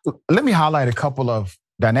 Let me highlight a couple of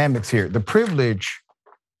dynamics here. The privilege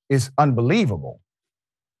is unbelievable.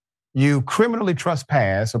 You criminally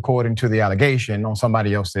trespass, according to the allegation, on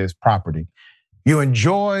somebody else's property. You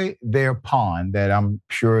enjoy their pond that I'm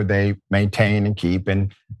sure they maintain and keep,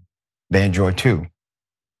 and they enjoy too.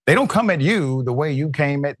 They don't come at you the way you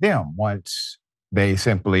came at them once they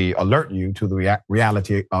simply alert you to the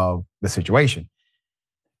reality of the situation.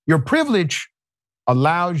 Your privilege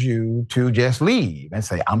allows you to just leave and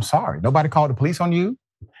say, I'm sorry. Nobody called the police on you.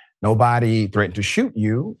 Nobody threatened to shoot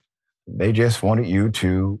you. They just wanted you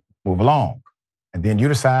to move along. And then you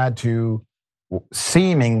decide to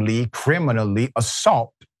seemingly criminally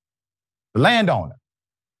assault the landowner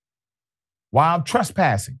while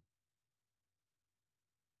trespassing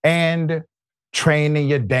and training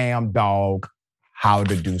your damn dog how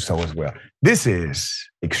to do so as well. This is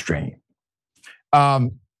extreme.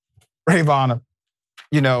 Ravana,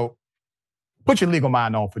 put your legal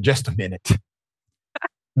mind on for just a minute.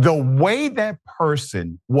 The way that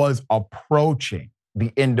person was approaching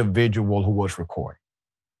the individual who was recording,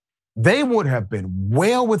 they would have been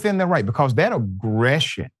well within their right, because that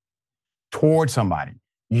aggression towards somebody,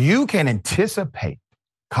 you can anticipate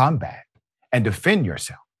combat and defend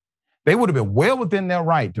yourself. They would have been well within their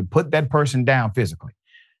right to put that person down physically,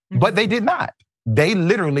 but they did not. They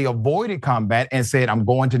literally avoided combat and said, I'm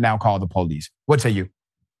going to now call the police. What say you?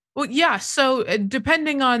 Well, yeah. So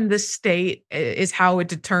depending on the state is how it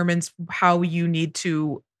determines how you need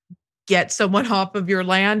to get someone off of your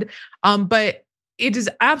land. But it is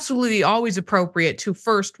absolutely always appropriate to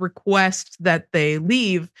first request that they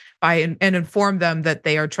leave and inform them that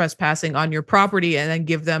they are trespassing on your property, and then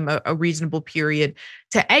give them a reasonable period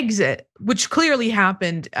to exit, which clearly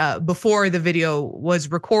happened before the video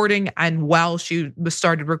was recording and while she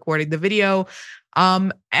started recording the video.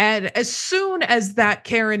 And as soon as that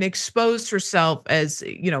Karen exposed herself as,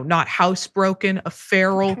 not housebroken, a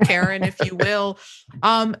feral Karen, if you will,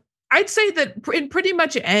 I'd say that in pretty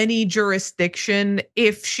much any jurisdiction,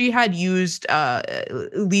 if she had used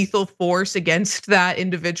lethal force against that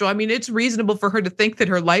individual, I mean, it's reasonable for her to think that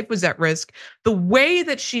her life was at risk. The way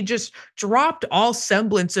that she just dropped all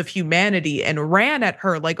semblance of humanity and ran at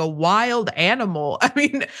her like a wild animal, I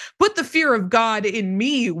mean, put the fear of God in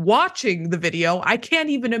me watching the video. I can't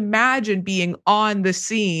even imagine being on the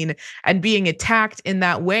scene and being attacked in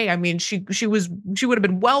that way. I mean, she would have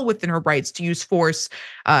been well within her rights to use force,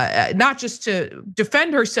 not just to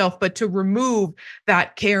defend herself, but to remove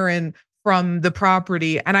that Karen from the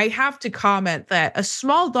property. And I have to comment that a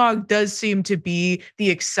small dog does seem to be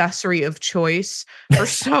the accessory of choice for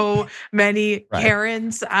so many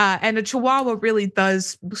Karens. And a Chihuahua really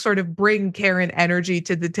does sort of bring Karen energy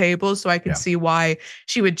to the table. So I can see why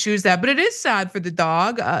she would choose that. But it is sad for the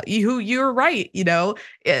dog, who you're right,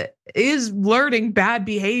 is learning bad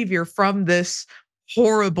behavior from this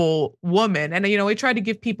horrible woman. And, I try to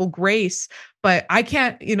give people grace, but I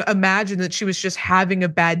can't, imagine that she was just having a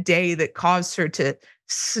bad day that caused her to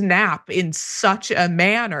snap in such a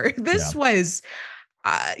manner. This was,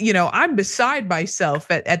 I'm beside myself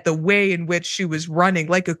at the way in which she was running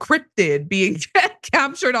like a cryptid being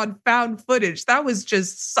captured on found footage. That was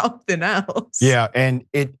just something else. Yeah, and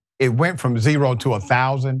it it went from 0 to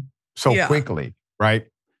 1,000 so quickly, right?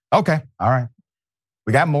 Okay, all right.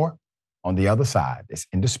 We got more on the other side. It's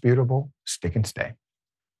indisputable. Stick and stay.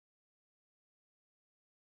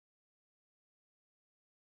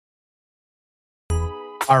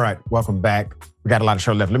 All right, welcome back. We got a lot of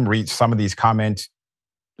show left. Let me read some of these comments.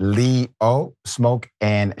 Leo, Smoke,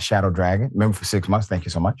 and Shadow Dragon. Remember for 6 months. Thank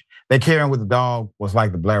you so much. They Karen with the dog was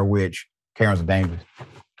like the Blair Witch. Karens are dangerous.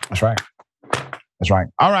 That's right. That's right.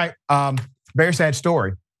 All right. Very sad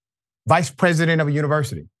story. Vice president of a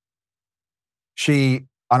university. She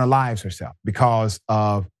unalives herself because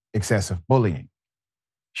of excessive bullying.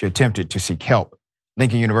 She attempted to seek help.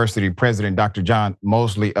 Lincoln University President Dr. John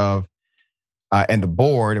Mosley and the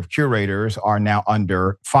board of curators are now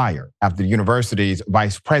under fire after the university's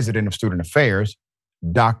vice president of student affairs,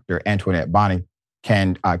 Dr. Antoinette Bonnie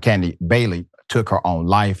Candy Bailey, took her own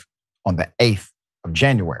life on the 8th of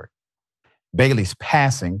January. Bailey's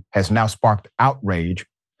passing has now sparked outrage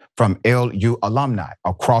from LU alumni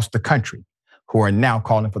across the country who are now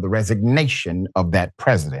calling for the resignation of that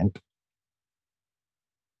president,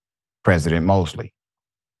 President Mosley.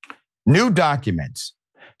 New documents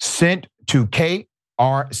sent to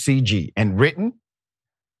KRCG and written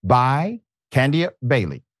by Candia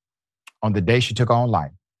Bailey on the day she took on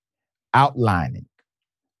life, outlining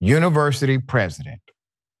university president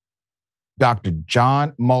Dr.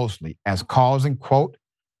 John Mosley as causing, quote,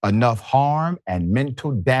 enough harm and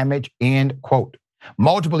mental damage, end quote.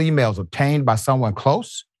 Multiple emails obtained by someone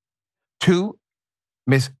close to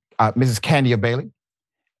Mrs. Candia Bailey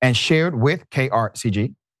and shared with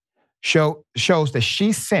KRCG shows that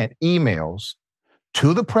she sent emails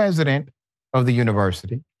to the president of the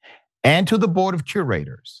university and to the board of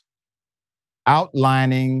curators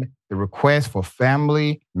outlining the request for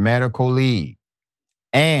family medical leave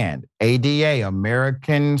and ADA,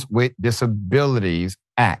 Americans with Disabilities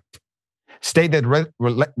Act, state that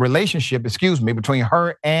relationship, between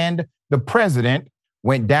her and the president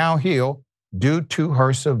went downhill due to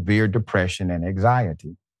her severe depression and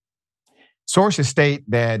anxiety. Sources state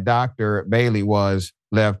that Dr. Bailey was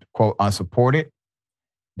left, quote, unsupported,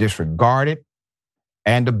 disregarded,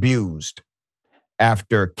 and abused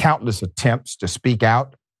after countless attempts to speak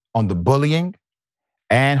out on the bullying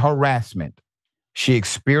and harassment she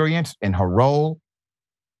experienced in her role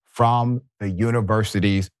from the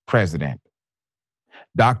university's president.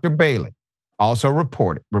 Dr. Bailey also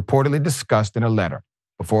reportedly discussed in a letter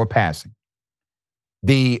before passing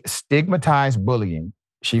the stigmatized bullying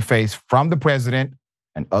she faced from the president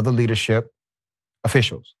and other leadership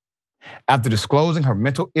officials. After disclosing her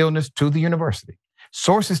mental illness to the university,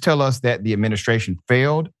 sources tell us that the administration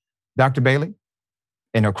failed Dr. Bailey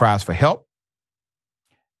in her cries for help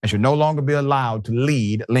and should no longer be allowed to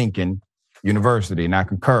lead Lincoln University. And I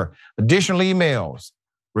concur. Additional emails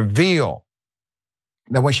reveal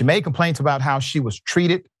that when she made complaints about how she was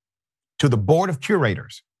treated to the board of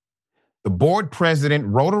curators, the board president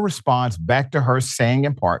wrote a response back to her saying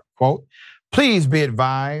in part, quote, please be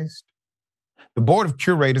advised, the board of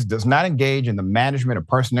curators does not engage in the management of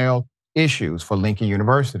personnel issues for Lincoln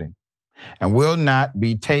University and will not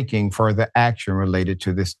be taking further action related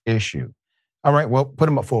to this issue. All right, well, put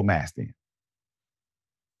them up full mast then.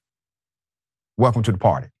 Welcome to the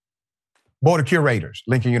party. Board of Curators,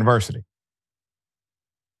 Lincoln University.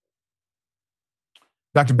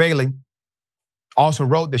 Dr. Bailey also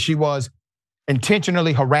wrote that she was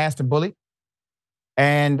intentionally harassed and bullied,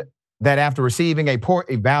 and that after receiving a poor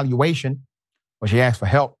evaluation, when she asked for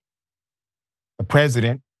help, the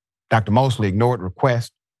president, Dr. Mosley, ignored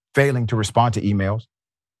requests, failing to respond to emails,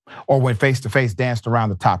 or when face-to-face danced around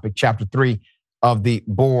the topic. Chapter 3 of the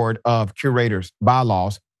Board of Curators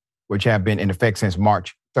bylaws, which have been in effect since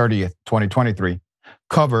March 30th, 2023,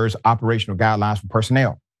 covers operational guidelines for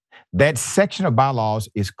personnel. That section of bylaws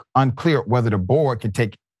is unclear whether the board can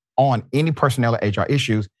take on any personnel or HR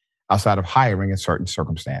issues outside of hiring in certain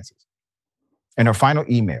circumstances. In her final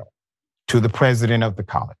email to the president of the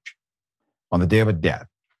college on the day of her death,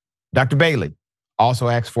 Dr. Bailey also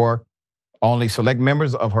asked for only select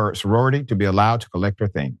members of her sorority to be allowed to collect her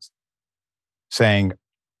things, saying,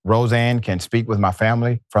 Roseanne can speak with my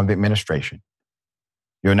family from the administration.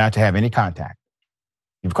 You're not to have any contact.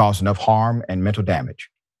 You've caused enough harm and mental damage.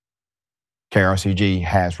 KRCG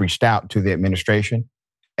has reached out to the administration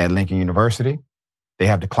at Lincoln University. They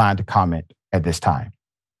have declined to comment at this time.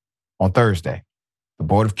 On Thursday, the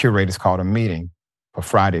Board of Curators called a meeting for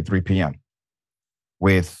Friday at 3 p.m.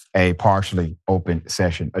 with a partially open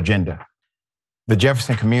session agenda. The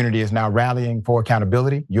Jefferson community is now rallying for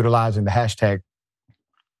accountability, utilizing the hashtag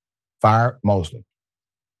 #FireMosley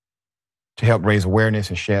to help raise awareness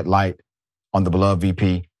and shed light on the beloved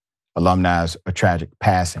VP alumni's a tragic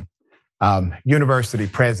passing. University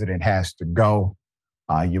president has to go.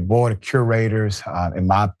 Your board of curators, in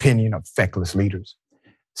my opinion, are feckless leaders.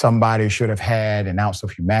 Somebody should have had an ounce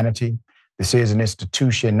of humanity. This is an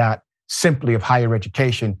institution not simply of higher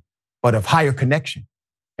education, but of higher connection.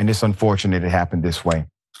 And it's unfortunate it happened this way.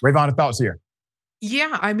 Rayvon, thoughts here?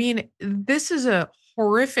 Yeah, I mean, this is a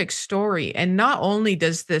horrific story. And not only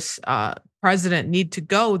does this president need to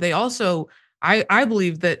go, they also, I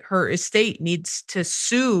believe that her estate needs to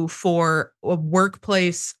sue for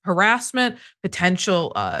workplace harassment,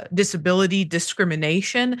 potential disability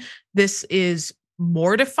discrimination. This is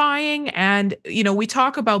mortifying. And, we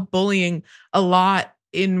talk about bullying a lot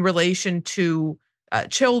in relation to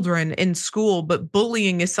children in school, but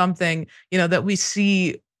bullying is something, that we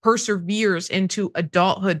see perseveres into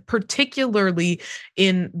adulthood, particularly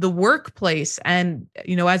in the workplace. And,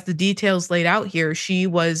 as the details laid out here, she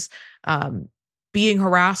was being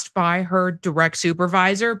harassed by her direct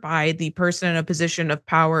supervisor, by the person in a position of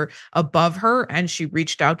power above her. And she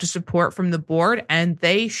reached out to support from the board and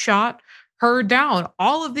they shot her down.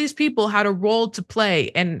 All of these people had a role to play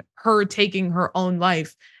in her taking her own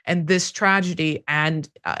life and this tragedy. And,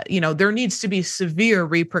 there needs to be severe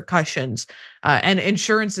repercussions and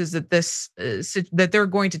insurances that that they're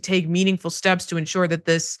going to take meaningful steps to ensure that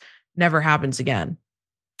this never happens again.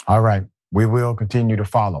 All right. We will continue to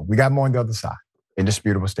follow. We got more on the other side.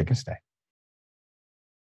 Indisputable Stick and Stay.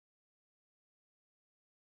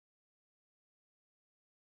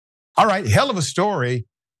 All right. Hell of a story.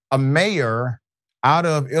 A mayor out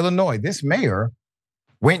of Illinois. This mayor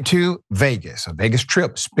went to Vegas, a Vegas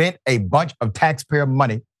trip, spent a bunch of taxpayer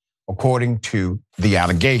money, according to the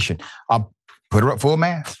allegation. I'll put her up full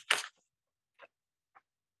mask.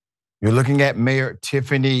 You're looking at Mayor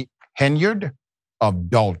Tiffany Henyard of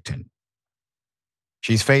Dalton.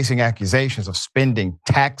 She's facing accusations of spending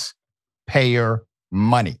taxpayer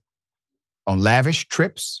money on lavish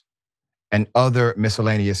trips and other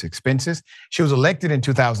miscellaneous expenses. She was elected in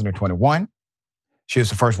 2021. She was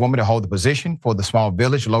the first woman to hold the position for the small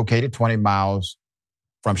village located 20 miles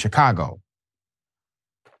from Chicago.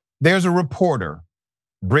 There's a reporter,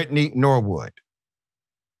 Brittany Norwood.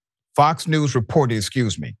 Fox News reported,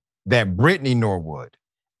 that Brittany Norwood,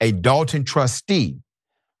 a Dalton trustee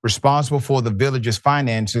responsible for the village's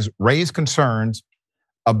finances, raised concerns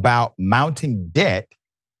about mounting debt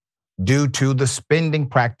due to the spending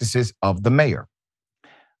practices of the mayor,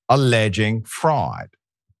 alleging fraud.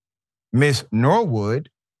 Ms. Norwood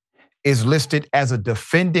is listed as a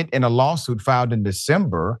defendant in a lawsuit filed in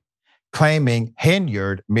December claiming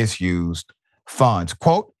Henyard misused funds.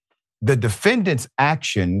 Quote, the defendant's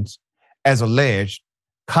actions, as alleged,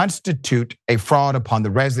 constitute a fraud upon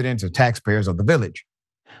the residents and taxpayers of the village.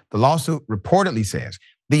 The lawsuit reportedly says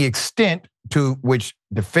the extent to which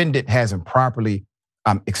defendant has improperly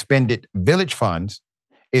expended village funds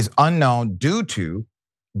is unknown due to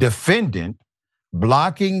defendant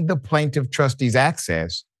blocking the plaintiff trustee's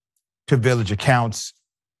access to village accounts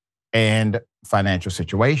and financial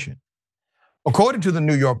situation. According to the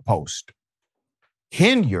New York Post,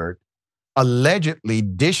 Henyard allegedly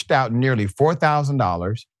dished out nearly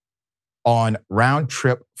 $4,000 on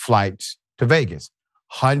round-trip flights to Vegas,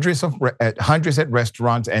 hundreds at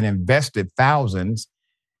restaurants, and invested thousands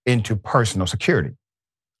into personal security.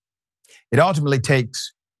 It ultimately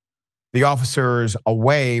takes the officers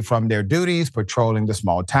away from their duties patrolling the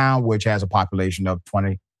small town, which has a population of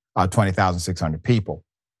 20,600 people.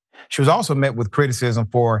 She was also met with criticism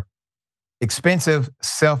for expensive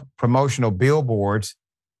self-promotional billboards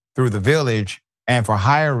through the village and for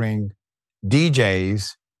hiring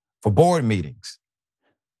DJs for board meetings.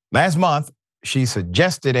 Last month, she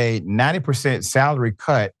suggested a 90% salary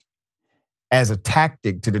cut as a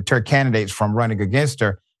tactic to deter candidates from running against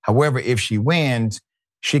her. However, if she wins,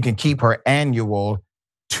 she can keep her annual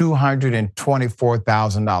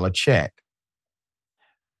 $224,000 check.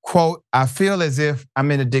 Quote, I feel as if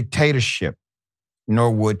I'm in a dictatorship,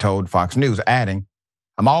 Norwood told Fox News, adding,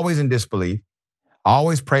 I'm always in disbelief. I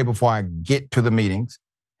always pray before I get to the meetings,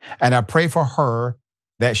 and I pray for her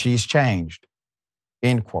that she's changed,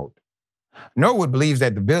 end quote. Norwood believes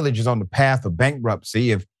that the village is on the path of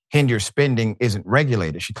bankruptcy if Henyard's spending isn't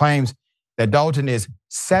regulated. She claims that Dalton is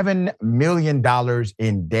 $7 million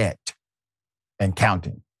in debt and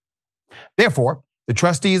counting. Therefore, the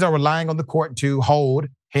trustees are relying on the court to hold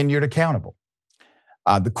Henyard accountable.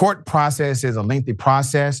 The court process is a lengthy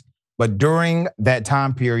process, but during that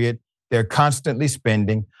time period, they're constantly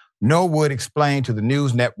spending. Norwood explained to the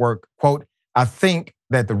news network, quote, I think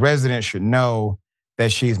that the residents should know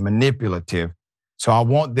that she's manipulative. So I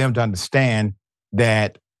want them to understand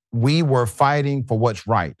that we were fighting for what's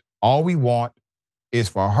right. All we want is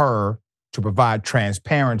for her to provide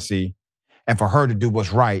transparency and for her to do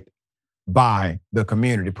what's right by the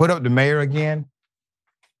community. Put up the mayor again.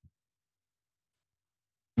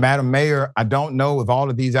 Madam Mayor, I don't know if all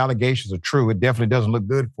of these allegations are true. It definitely doesn't look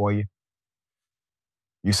good for you.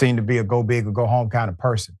 You seem to be a go big or go home kind of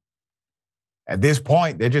person. At this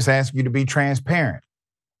point, they're just asking you to be transparent.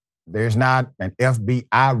 There's not an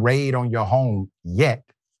FBI raid on your home yet.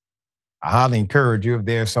 I highly encourage you, if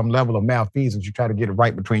there's some level of malfeasance, you try to get it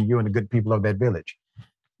right between you and the good people of that village.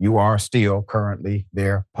 You are still currently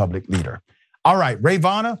their public leader. All right,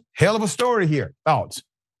 Rayvana, hell of a story here. Thoughts?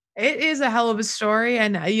 It is a hell of a story.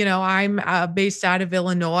 And, I'm based out of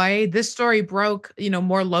Illinois. This story broke,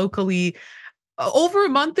 more locally over a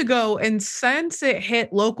month ago. And since it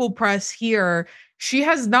hit local press here, she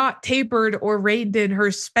has not tapered or reined in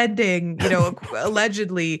her spending,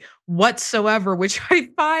 allegedly whatsoever, which I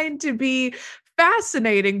find to be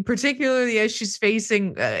fascinating, particularly as she's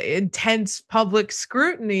facing intense public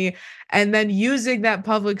scrutiny and then using that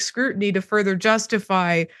public scrutiny to further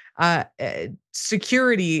justify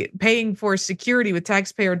security, paying for security with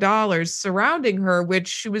taxpayer dollars surrounding her, which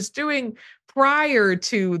she was doing prior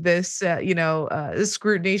to this,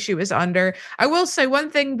 scrutiny she was under. I will say one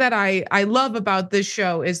thing that I love about this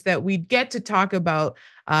show is that we get to talk about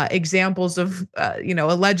examples of,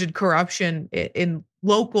 alleged corruption in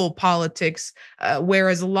local politics,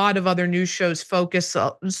 whereas a lot of other news shows focus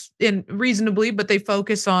in reasonably, but they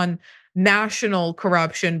focus on national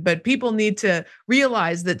corruption. But people need to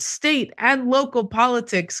realize that state and local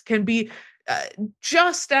politics can be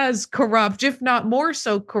just as corrupt, if not more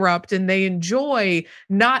so corrupt, and they enjoy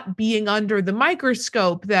not being under the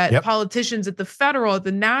microscope that politicians at the federal, at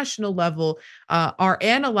the national level are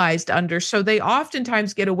analyzed under. So they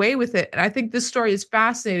oftentimes get away with it. And I think this story is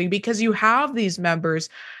fascinating because you have these members,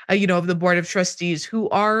 of the board of trustees who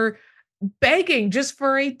are begging just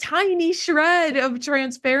for a tiny shred of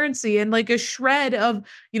transparency and like a shred of,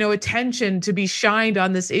 attention to be shined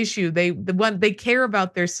on this issue. They care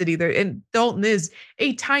about their city. And Dalton is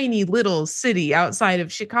a tiny little city outside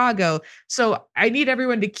of Chicago. So I need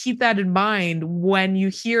everyone to keep that in mind when you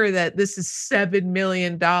hear that this is $7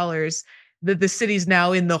 million that the city's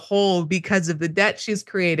now in the hole because of the debt she's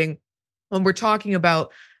creating. When we're talking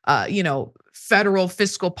about, federal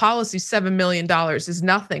fiscal policy, $7 million is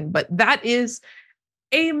nothing, but that is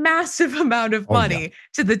a massive amount of money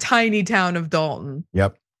to the tiny town of Dalton.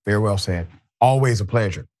 Yep, very well said. Always a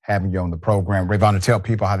pleasure having you on the program. Rayvana, tell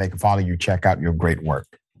people how they can follow you, check out your great work.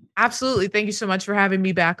 Absolutely. Thank you so much for having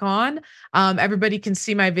me back on. Everybody can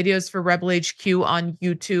see my videos for Rebel HQ on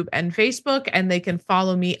YouTube and Facebook, and they can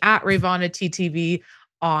follow me at Rayvana TTV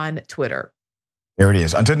on Twitter. There it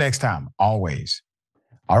is. Until next time, always.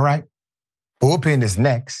 All right. Bullpen is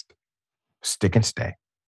next. Stick and stay.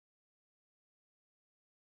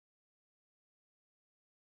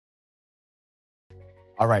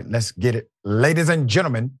 All right, let's get it. Ladies and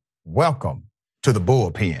gentlemen, welcome to the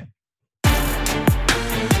Bullpen.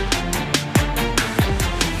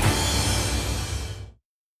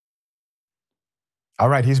 All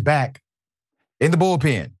right, he's back. In the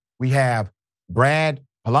Bullpen, we have Brad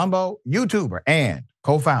Palumbo, YouTuber and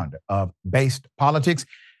co-founder of Based Politics.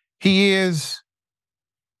 He is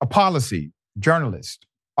a policy journalist,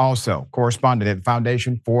 also correspondent at the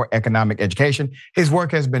Foundation for Economic Education. His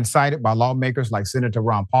work has been cited by lawmakers like Senator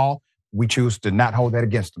Ron Paul. We choose to not hold that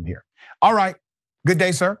against him here. All right, good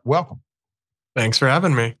day, sir. Welcome. Thanks for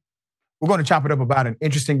having me. We're going to chop it up about an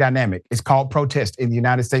interesting dynamic. It's called protest in the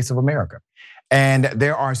United States of America. And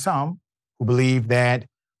there are some who believe that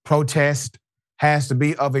protest has to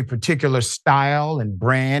be of a particular style and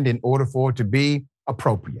brand in order for it to be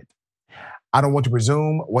appropriate. I don't want to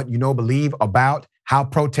presume what you believe about how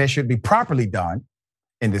protest should be properly done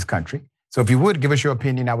in this country. So if you would, give us your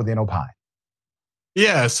opinion, I would then opine.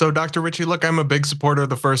 Yeah, so Dr. Ritchie, look, I'm a big supporter of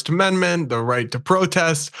the First Amendment, the right to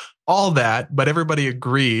protest, all that, but everybody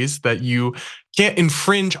agrees that you can't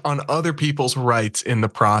infringe on other people's rights in the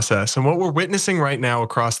process. And what we're witnessing right now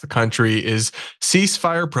across the country is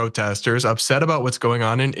ceasefire protesters upset about what's going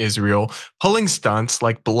on in Israel, pulling stunts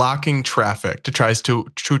like blocking traffic to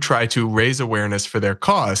try to raise awareness for their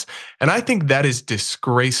cause. And I think that is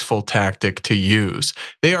disgraceful tactic to use.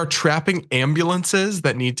 They are trapping ambulances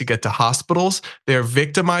that need to get to hospitals. They're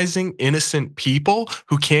victimizing innocent people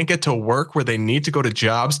who can't get to work where they need to go to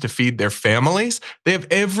jobs to feed their families. They have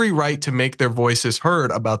every right to make their voices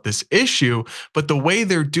heard about this issue, but the way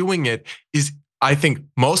they're doing it is, I think,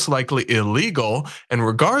 most likely illegal, and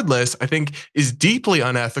regardless, I think is deeply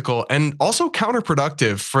unethical and also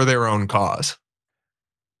counterproductive for their own cause.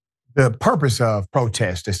 The purpose of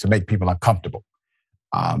protest is to make people uncomfortable.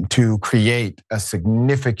 to create a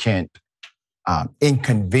significant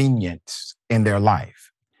inconvenience in their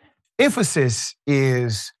life. Emphasis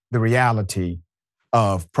is the reality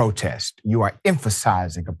of protest. You are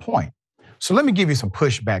emphasizing a point. So let me give you some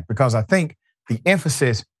pushback, because I think the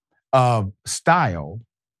emphasis of style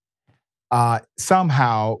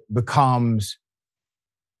somehow becomes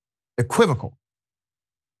equivocal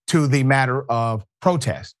to the matter of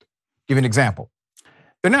protest. Give you an example.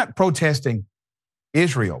 They're not protesting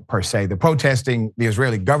Israel per se. They're protesting the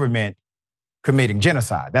Israeli government committing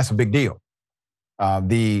genocide. That's a big deal.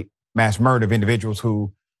 The mass murder of individuals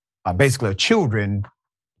who basically are children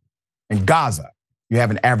in Gaza. You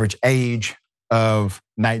have an average age of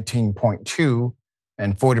 19.2,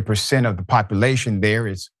 and 40% of the population there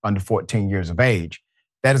is under 14 years of age.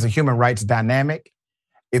 That is a human rights dynamic.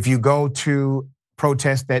 If you go to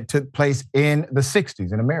protests that took place in the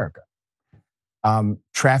 60s in America,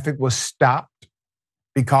 traffic was stopped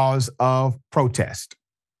because of protest,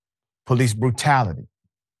 police brutality.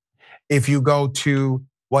 If you go to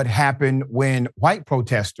what happened when white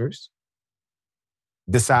protesters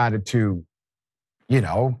decided to,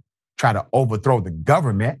 try to overthrow the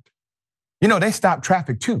government, they stopped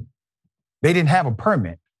traffic too. They didn't have a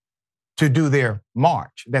permit to do their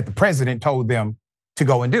march that the president told them to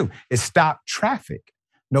go and do. It stopped traffic.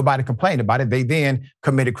 Nobody complained about it. They then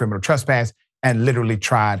committed criminal trespass and literally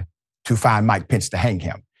tried to find Mike Pence to hang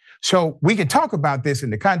him. So we can talk about this in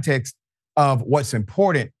the context of what's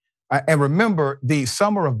important. And remember, the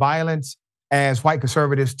summer of violence, as white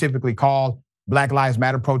conservatives typically call Black Lives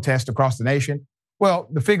Matter protests across the nation, well,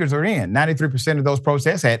 the figures are in. 93% of those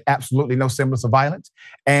protests had absolutely no semblance of violence,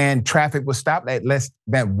 and traffic was stopped at less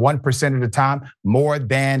than 1% of the time, more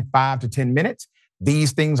than 5 to 10 minutes.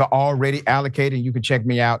 These things are already allocated. You can check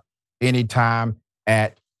me out anytime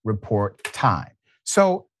at report time.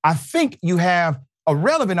 So I think you have a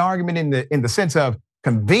relevant argument in the sense of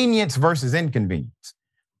convenience versus inconvenience.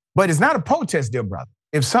 But it's not a protest, dear brother,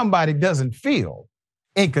 if somebody doesn't feel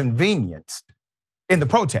inconvenienced in the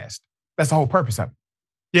protest. That's the whole purpose of it.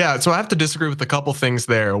 Yeah, so I have to disagree with a couple things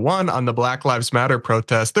there. One, on the Black Lives Matter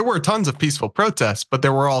protests, there were tons of peaceful protests, but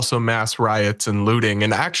there were also mass riots and looting.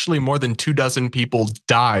 And actually more than 24 people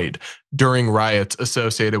died during riots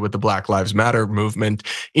associated with the Black Lives Matter movement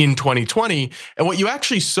in 2020. And what you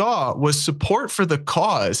actually saw was support for the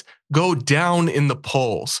cause go down in the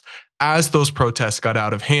polls as those protests got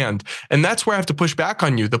out of hand. And that's where I have to push back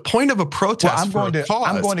on you. The point of a protest I'm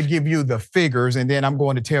going to give you the figures, and then I'm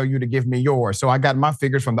going to tell you to give me yours. So I got my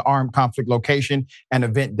figures from the Armed Conflict Location and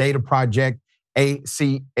Event Data Project,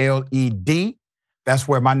 ACLED. That's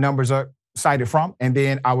where my numbers are cited from. And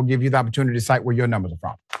then I will give you the opportunity to cite where your numbers are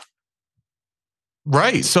from.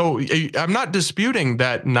 Right. So I'm not disputing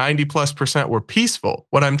that 90+% were peaceful.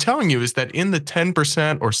 What I'm telling you is that in the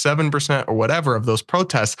 10% or 7% or whatever of those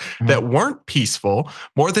protests that weren't peaceful,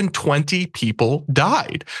 more than 20 people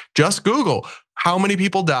died. Just Google how many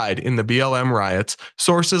people died in the BLM riots.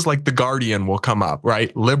 Sources like The Guardian will come up,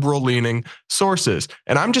 right? Liberal leaning sources.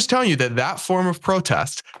 And I'm just telling you that form of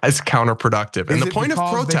protest is counterproductive. And the point of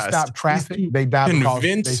protest is to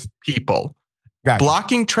convince people. Gotcha.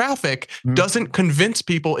 Blocking traffic doesn't convince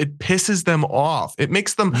people, it pisses them off. It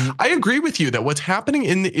makes them, I agree with you that what's happening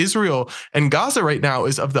in Israel and Gaza right now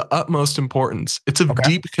is of the utmost importance. It's of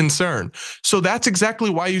deep concern. So that's exactly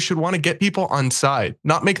why you should want to get people on side,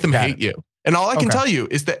 not make them hate you. And all I can tell you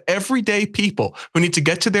is that everyday people who need to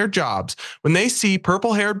get to their jobs, when they see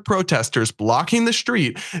purple-haired protesters blocking the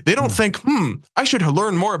street, they don't think, I should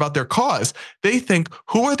learn more about their cause. They think,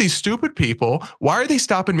 who are these stupid people? Why are they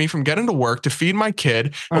stopping me from getting to work to feed my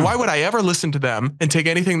kid? And why would I ever listen to them and take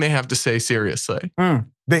anything they have to say seriously?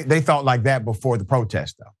 They thought like that before the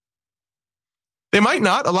protest, though. They might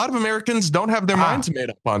not. A lot of Americans don't have their minds made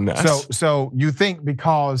up on this. So you think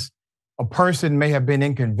because a person may have been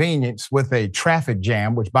inconvenienced with a traffic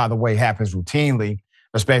jam, which by the way happens routinely,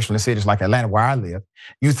 especially in cities like Atlanta where I live,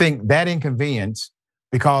 you think that inconvenience,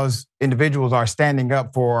 because individuals are standing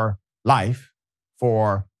up for life,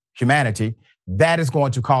 for humanity, that is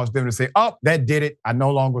going to cause them to say, oh, that did it. I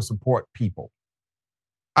no longer support people.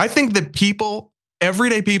 I think that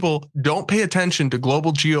everyday people don't pay attention to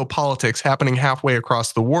global geopolitics happening halfway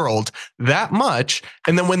across the world that much.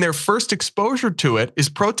 And then when their first exposure to it is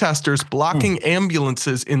protesters blocking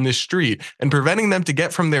ambulances in the street and preventing them to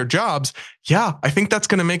get from their jobs, I think that's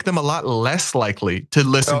going to make them a lot less likely to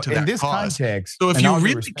listen to that in this cause. Context, so if you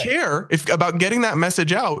really care about getting that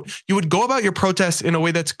message out, you would go about your protests in a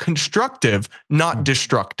way that's constructive, not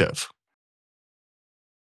destructive.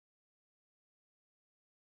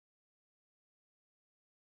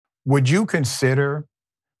 Would you consider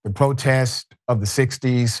the protest of the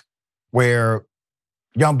 60s, where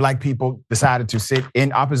young black people decided to sit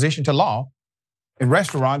in opposition to law in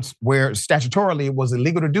restaurants where statutorily it was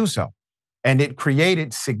illegal to do so. And it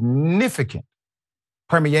created significant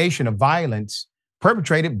permeation of violence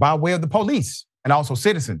perpetrated by way of the police and also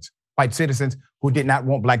citizens, white citizens who did not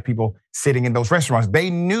want black people sitting in those restaurants. They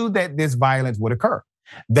knew that this violence would occur.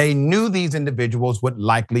 They knew these individuals would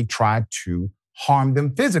likely try to harm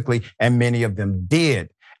them physically, and many of them did.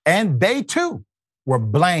 And they too were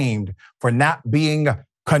blamed for not being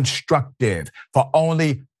constructive, for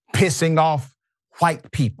only pissing off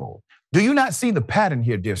white people. Do you not see the pattern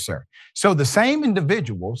here, dear sir? So the same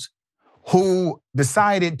individuals who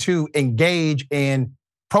decided to engage in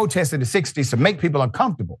protests in the 60s to make people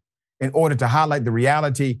uncomfortable in order to highlight the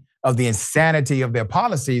reality of the insanity of their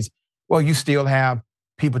policies, well, you still have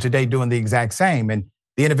people today doing the exact same. And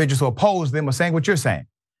the individuals who oppose them are saying what you're saying.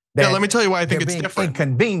 Yeah, let me tell you why I think it's different.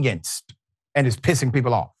 Inconvenienced and it's pissing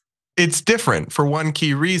people off. It's different for one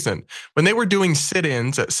key reason. When they were doing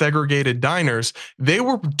sit-ins at segregated diners, they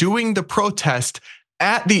were doing the protest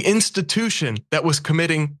at the institution that was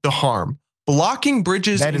committing the harm. Blocking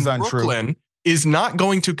bridges in Brooklyn is not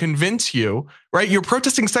going to convince you, right? You're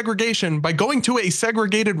protesting segregation by going to a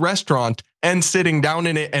segregated restaurant and sitting down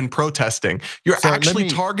in it and protesting. You're actually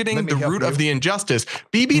targeting the root of the injustice.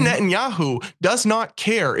 Bibi Netanyahu does not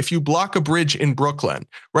care if you block a bridge in Brooklyn,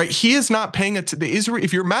 right? He is not paying it to the Israel.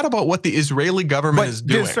 If you're mad about what the Israeli government is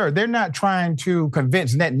doing. Yes, sir, they're not trying to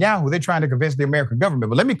convince Netanyahu. They're trying to convince the American government.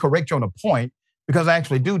 But let me correct you on a point, because I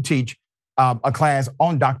actually do teach a class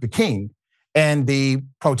on Dr. King and the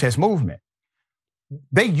protest movement.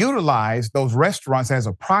 They utilize those restaurants as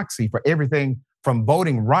a proxy for everything from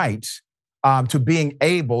voting rights to being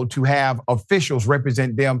able to have officials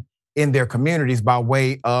represent them in their communities by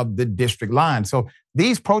way of the district line. So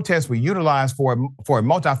these protests were utilized for a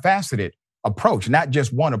multifaceted approach, not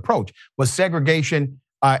just one approach, but segregation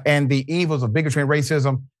and the evils of bigotry and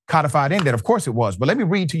racism codified in that. Of course it was, but let me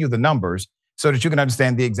read to you the numbers so that you can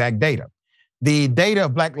understand the exact data. The data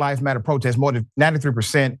of Black Lives Matter protests, more than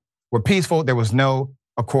 93% were peaceful. There was no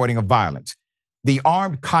according of violence. The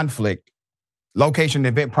Armed Conflict Location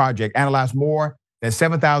Event Project analyzed more than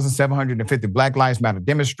 7,750 Black Lives Matter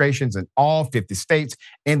demonstrations in all 50 states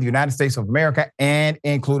in the United States of America and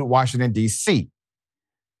included Washington, D.C.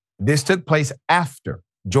 This took place after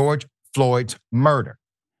George Floyd's murder.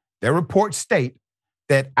 Their reports state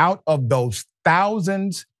that out of those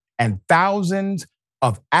thousands and thousands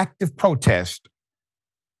of active protests,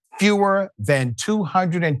 fewer than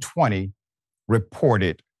 220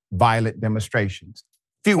 reported violent demonstrations.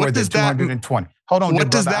 Fewer than 220. Hold on.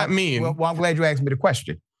 What does that mean? Well, I'm glad you asked me the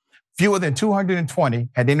question. Fewer than 220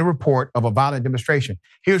 had any report of a violent demonstration.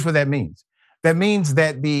 Here's what that means. That means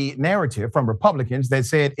that the narrative from Republicans that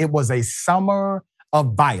said it was a summer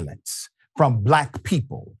of violence from Black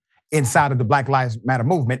people inside of the Black Lives Matter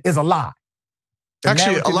movement is a lie.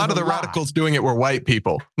 Actually, a lot of the radicals doing it were white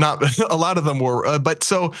people. Not a lot of them were. But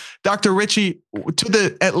so, Dr. Ritchie,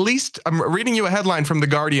 at least, I'm reading you a headline from The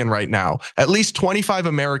Guardian right now. At least 25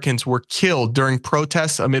 Americans were killed during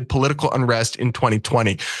protests amid political unrest in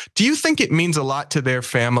 2020. Do you think it means a lot to their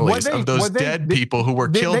families of those dead people who were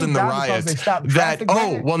killed in the riots? That,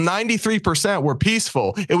 93% were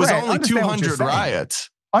peaceful. It was only 200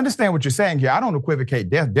 riots. Understand what you're saying here. I don't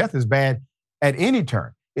equivocate death. Death is bad at any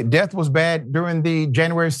turn. Death was bad during the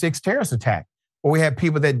January 6th terrorist attack, where we had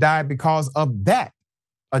people that died because of that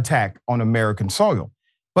attack on American soil.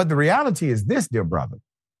 But the reality is this, dear brother.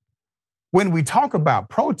 When we talk about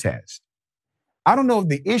protest, I don't know if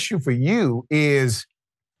the issue for you is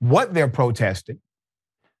what they're protesting.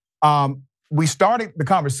 We started the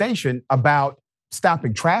conversation about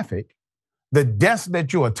stopping traffic. The deaths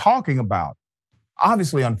that you are talking about,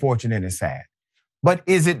 obviously unfortunate and sad. But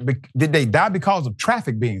did they die because of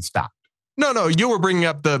traffic being stopped? No, you were bringing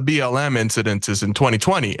up the BLM incidences in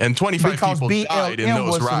 2020, and 25 people died in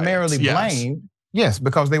those riots. Summarily blamed. Yes,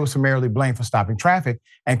 because they were summarily blamed for stopping traffic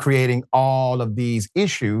and creating all of these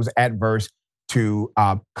issues adverse to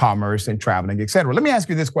commerce and traveling, et cetera. Let me ask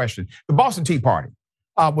you this question. The Boston Tea Party,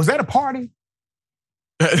 was that a party?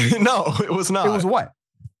 No, it was not. It was what?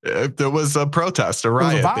 There was a protest, a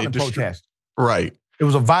riot. It was a violent protest. Right. It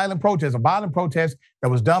was a violent protest that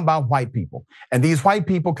was done by white people. And these white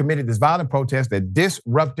people committed this violent protest that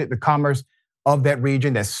disrupted the commerce of that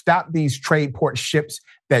region, that stopped these trade port ships,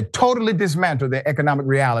 that totally dismantled their economic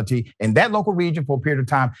reality in that local region for a period of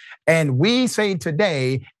time. And we say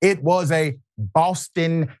today it was a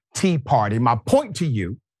Boston Tea Party. My point to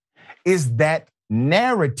you is that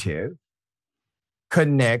narrative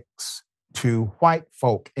connects to white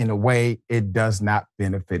folk in a way it does not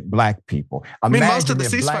benefit black people. I mean, most of the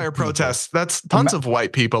Imagine if black ceasefire people- protests, that's tons of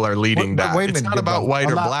white people are leading that. Wait a It's minute, not about brother. white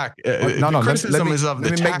or A lot- black. No, The criticism is of the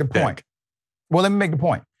let me make the tactic. point. Well, let me make the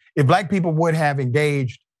point. If black people would have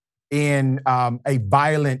engaged in a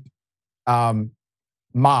violent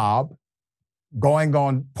mob, going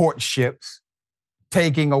on port ships,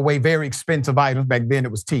 taking away very expensive items, back then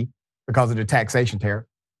it was tea because of the taxation tariff.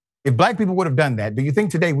 If black people would have done that, do you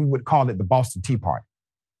think today we would call it the Boston Tea Party?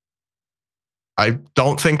 I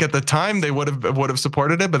don't think at the time they would have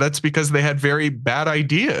supported it, but that's because they had very bad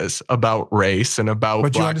ideas about race and about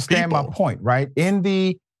But black you understand people. my point, right? In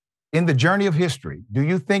the journey of history, do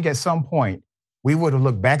you think at some point we would have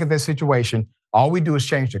looked back at that situation? All we do is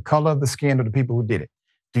change the color of the skin of the people who did it.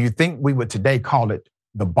 Do you think we would today call it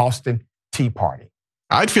the Boston Tea Party?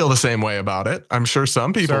 I'd feel the same way about it. I'm sure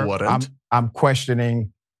some people Sir, wouldn't. I'm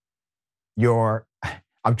questioning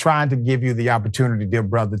I'm trying to give you the opportunity, dear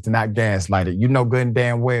brother, to not gaslight it. You know good and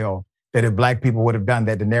damn well that if black people would have done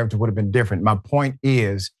that, the narrative would have been different. My point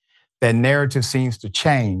is that narrative seems to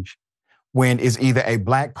change when it's either a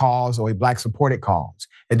black cause or a black supported cause.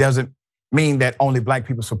 It doesn't mean that only black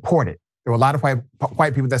people support it. There were a lot of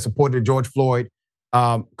white people that supported the George Floyd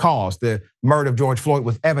cause. The murder of George Floyd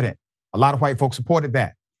was evident. A lot of white folks supported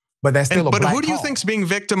that. But that's still a black But who do you cause. think's being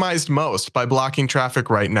victimized most by blocking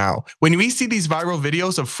traffic right now? When we see these viral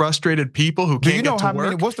videos of frustrated people who can't get to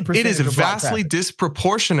work, what's the it is percentage of black vastly traffic?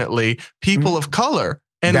 disproportionately people of color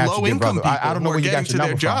and Got you, dear low-income brother. people I don't know who are where you getting got your to their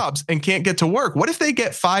number from. jobs and can't get to work. What if they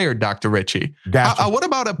get fired, Dr. Ritchie? Got you. What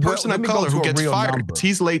about a person let of me go color to who a gets real fired number. because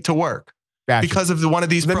he's late to work Got you. because of one of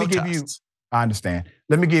these Let me protests? give you, I understand.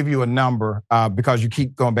 Let me give you a number because you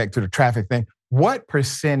keep going back to the traffic thing. What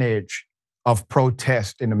percentage of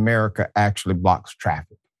protest in America actually blocks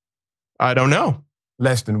traffic? I don't know.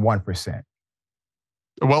 Less than 1%.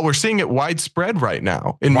 Well, we're seeing it widespread right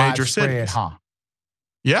now in major Widespread, cities. huh?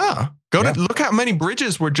 Yeah. Yeah. Look how many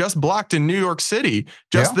bridges were just blocked in New York City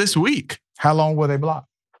just Yeah. this week. How long were they blocked?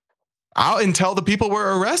 Out until the people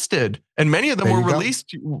were arrested. And many of them There were you go.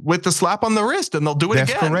 released with the slap on the wrist, and they'll do it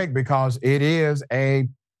That's again. correct, because it's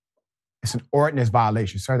an ordinance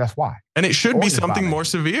violation, sir. That's why. And it should be Ordinance something more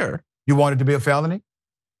violation. severe. You want it to be a felony?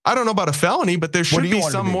 I don't know about a felony, but there should do you be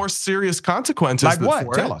want it to some be? more serious consequences. Like what?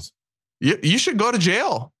 for Tell it. us. You should go to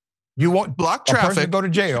jail. You want Block a person traffic. to go to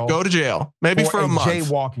jail? Go to jail. Maybe for a month.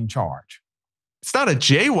 jaywalking charge. It's not a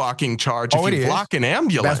jaywalking charge Oh, if it you is. block an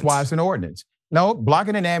ambulance. That's why it's an ordinance. No,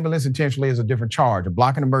 blocking an ambulance intentionally is a different charge.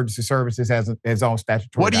 Blocking emergency services has its own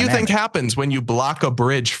statutory What do you think dynamic. happens when you block a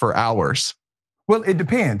bridge for hours? Well, it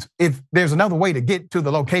depends. If there's another way to get to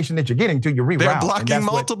the location that you're getting to, you reroute. They're and blocking that's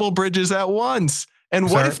what- multiple bridges at once. And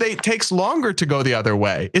what Sir? if it takes longer to go the other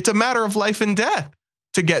way? It's a matter of life and death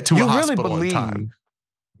to get to You a really hospital in believe? time.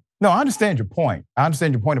 No, I understand your point. I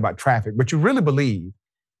understand your point about traffic, but you really believe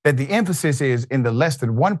that the emphasis is in the less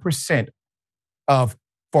than 1% of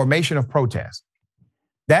formation of protest.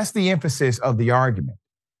 That's the emphasis of the argument.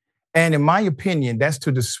 And in my opinion, that's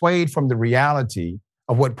to dissuade from the reality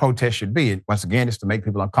of what protest should be. And once again, it's to make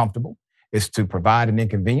people uncomfortable. It's to provide an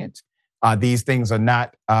inconvenience. These things are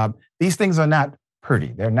not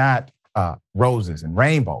pretty. They're not roses and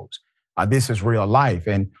rainbows. This is real life.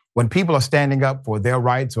 And when people are standing up for their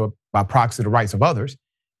rights or by proxy the rights of others,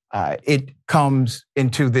 it comes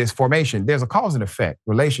into this formation. There's a cause and effect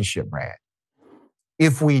relationship, Brad.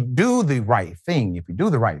 If we do the right thing,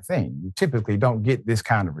 you typically don't get this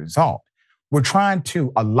kind of result. We're trying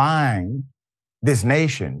to align this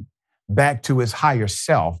nation back to its higher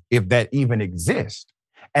self, if that even exists.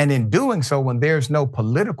 And in doing so, when there's no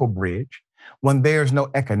political bridge, when there's no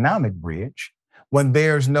economic bridge, when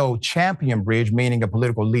there's no champion bridge, meaning a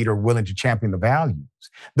political leader willing to champion the values,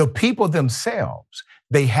 the people themselves,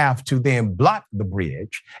 they have to then block the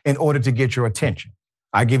bridge in order to get your attention.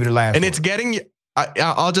 I give you the last And word. it's getting,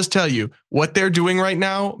 I'll just tell you, what they're doing right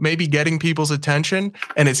now may be getting people's attention,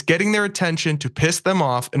 and it's getting their attention to piss them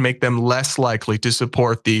off and make them less likely to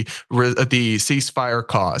support the ceasefire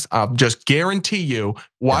cause. I'll just guarantee you,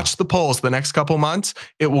 watch the polls the next couple months,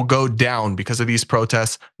 it will go down because of these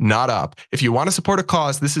protests, not up. If you want to support a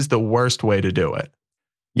cause, this is the worst way to do it.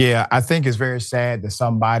 Yeah, I think it's very sad that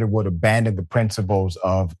somebody would abandon the principles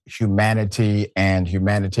of humanity and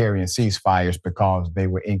humanitarian ceasefires because they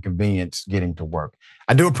were inconvenienced getting to work.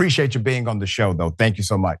 I do appreciate you being on the show, though. Thank you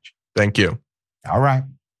so much. Thank you. All right.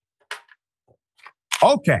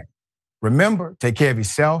 Okay. Remember, take care of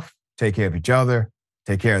yourself, take care of each other,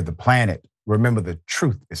 take care of the planet. Remember, the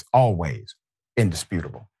truth is always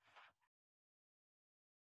indisputable.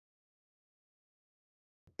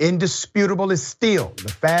 Indisputable is still the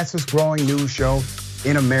fastest growing news show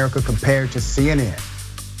in America compared to CNN,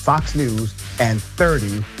 Fox News, and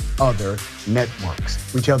 30 other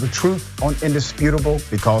networks. We tell the truth on Indisputable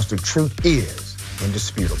because the truth is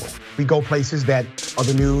indisputable. We go places that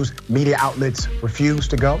other news media outlets refuse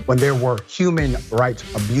to go. When there were human rights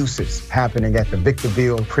abuses happening at the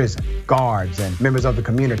Victorville prison, guards and members of the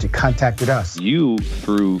community contacted us. You,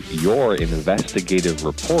 through your investigative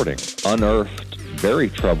reporting, unearthed very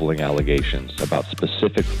troubling allegations about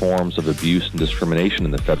specific forms of abuse and discrimination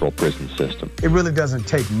in the federal prison system. It really doesn't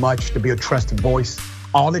take much to be a trusted voice.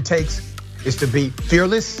 All it takes is to be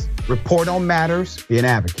fearless, report on matters, be an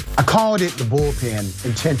advocate. I called it the bullpen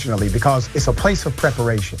intentionally because it's a place of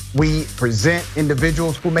preparation. We present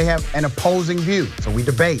individuals who may have an opposing view, so we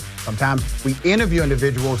debate. Sometimes we interview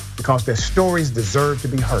individuals because their stories deserve to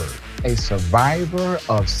be heard. A survivor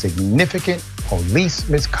of significant police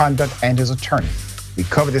misconduct and his attorney. We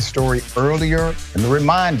covered this story earlier and to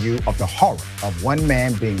remind you of the horror of one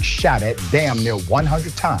man being shot at damn near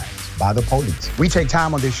 100 times by the police. We take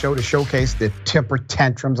time on this show to showcase the temper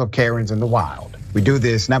tantrums of Karens in the wild. We do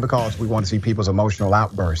this not because we want to see people's emotional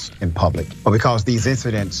outbursts in public, but because these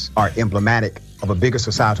incidents are emblematic of a bigger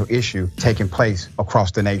societal issue taking place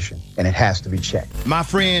across the nation, and it has to be checked. My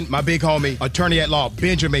friend, my big homie, attorney at law,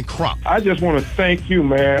 Benjamin Crump. I just want to thank you,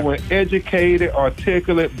 man. When educated,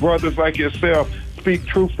 articulate brothers like yourself speak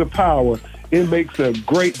truth to power, it makes a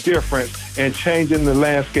great difference in changing the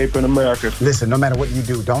landscape in America. Listen, no matter what you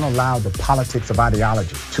do, don't allow the politics of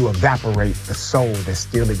ideology to evaporate the soul that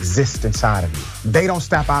still exists inside of you. They don't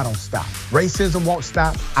stop, I don't stop. Racism won't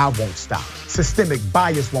stop, I won't stop. Systemic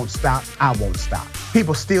bias won't stop, I won't stop.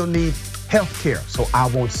 People still need health care, so I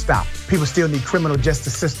won't stop. People still need criminal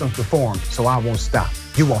justice systems reform, so I won't stop.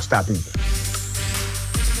 You won't stop either.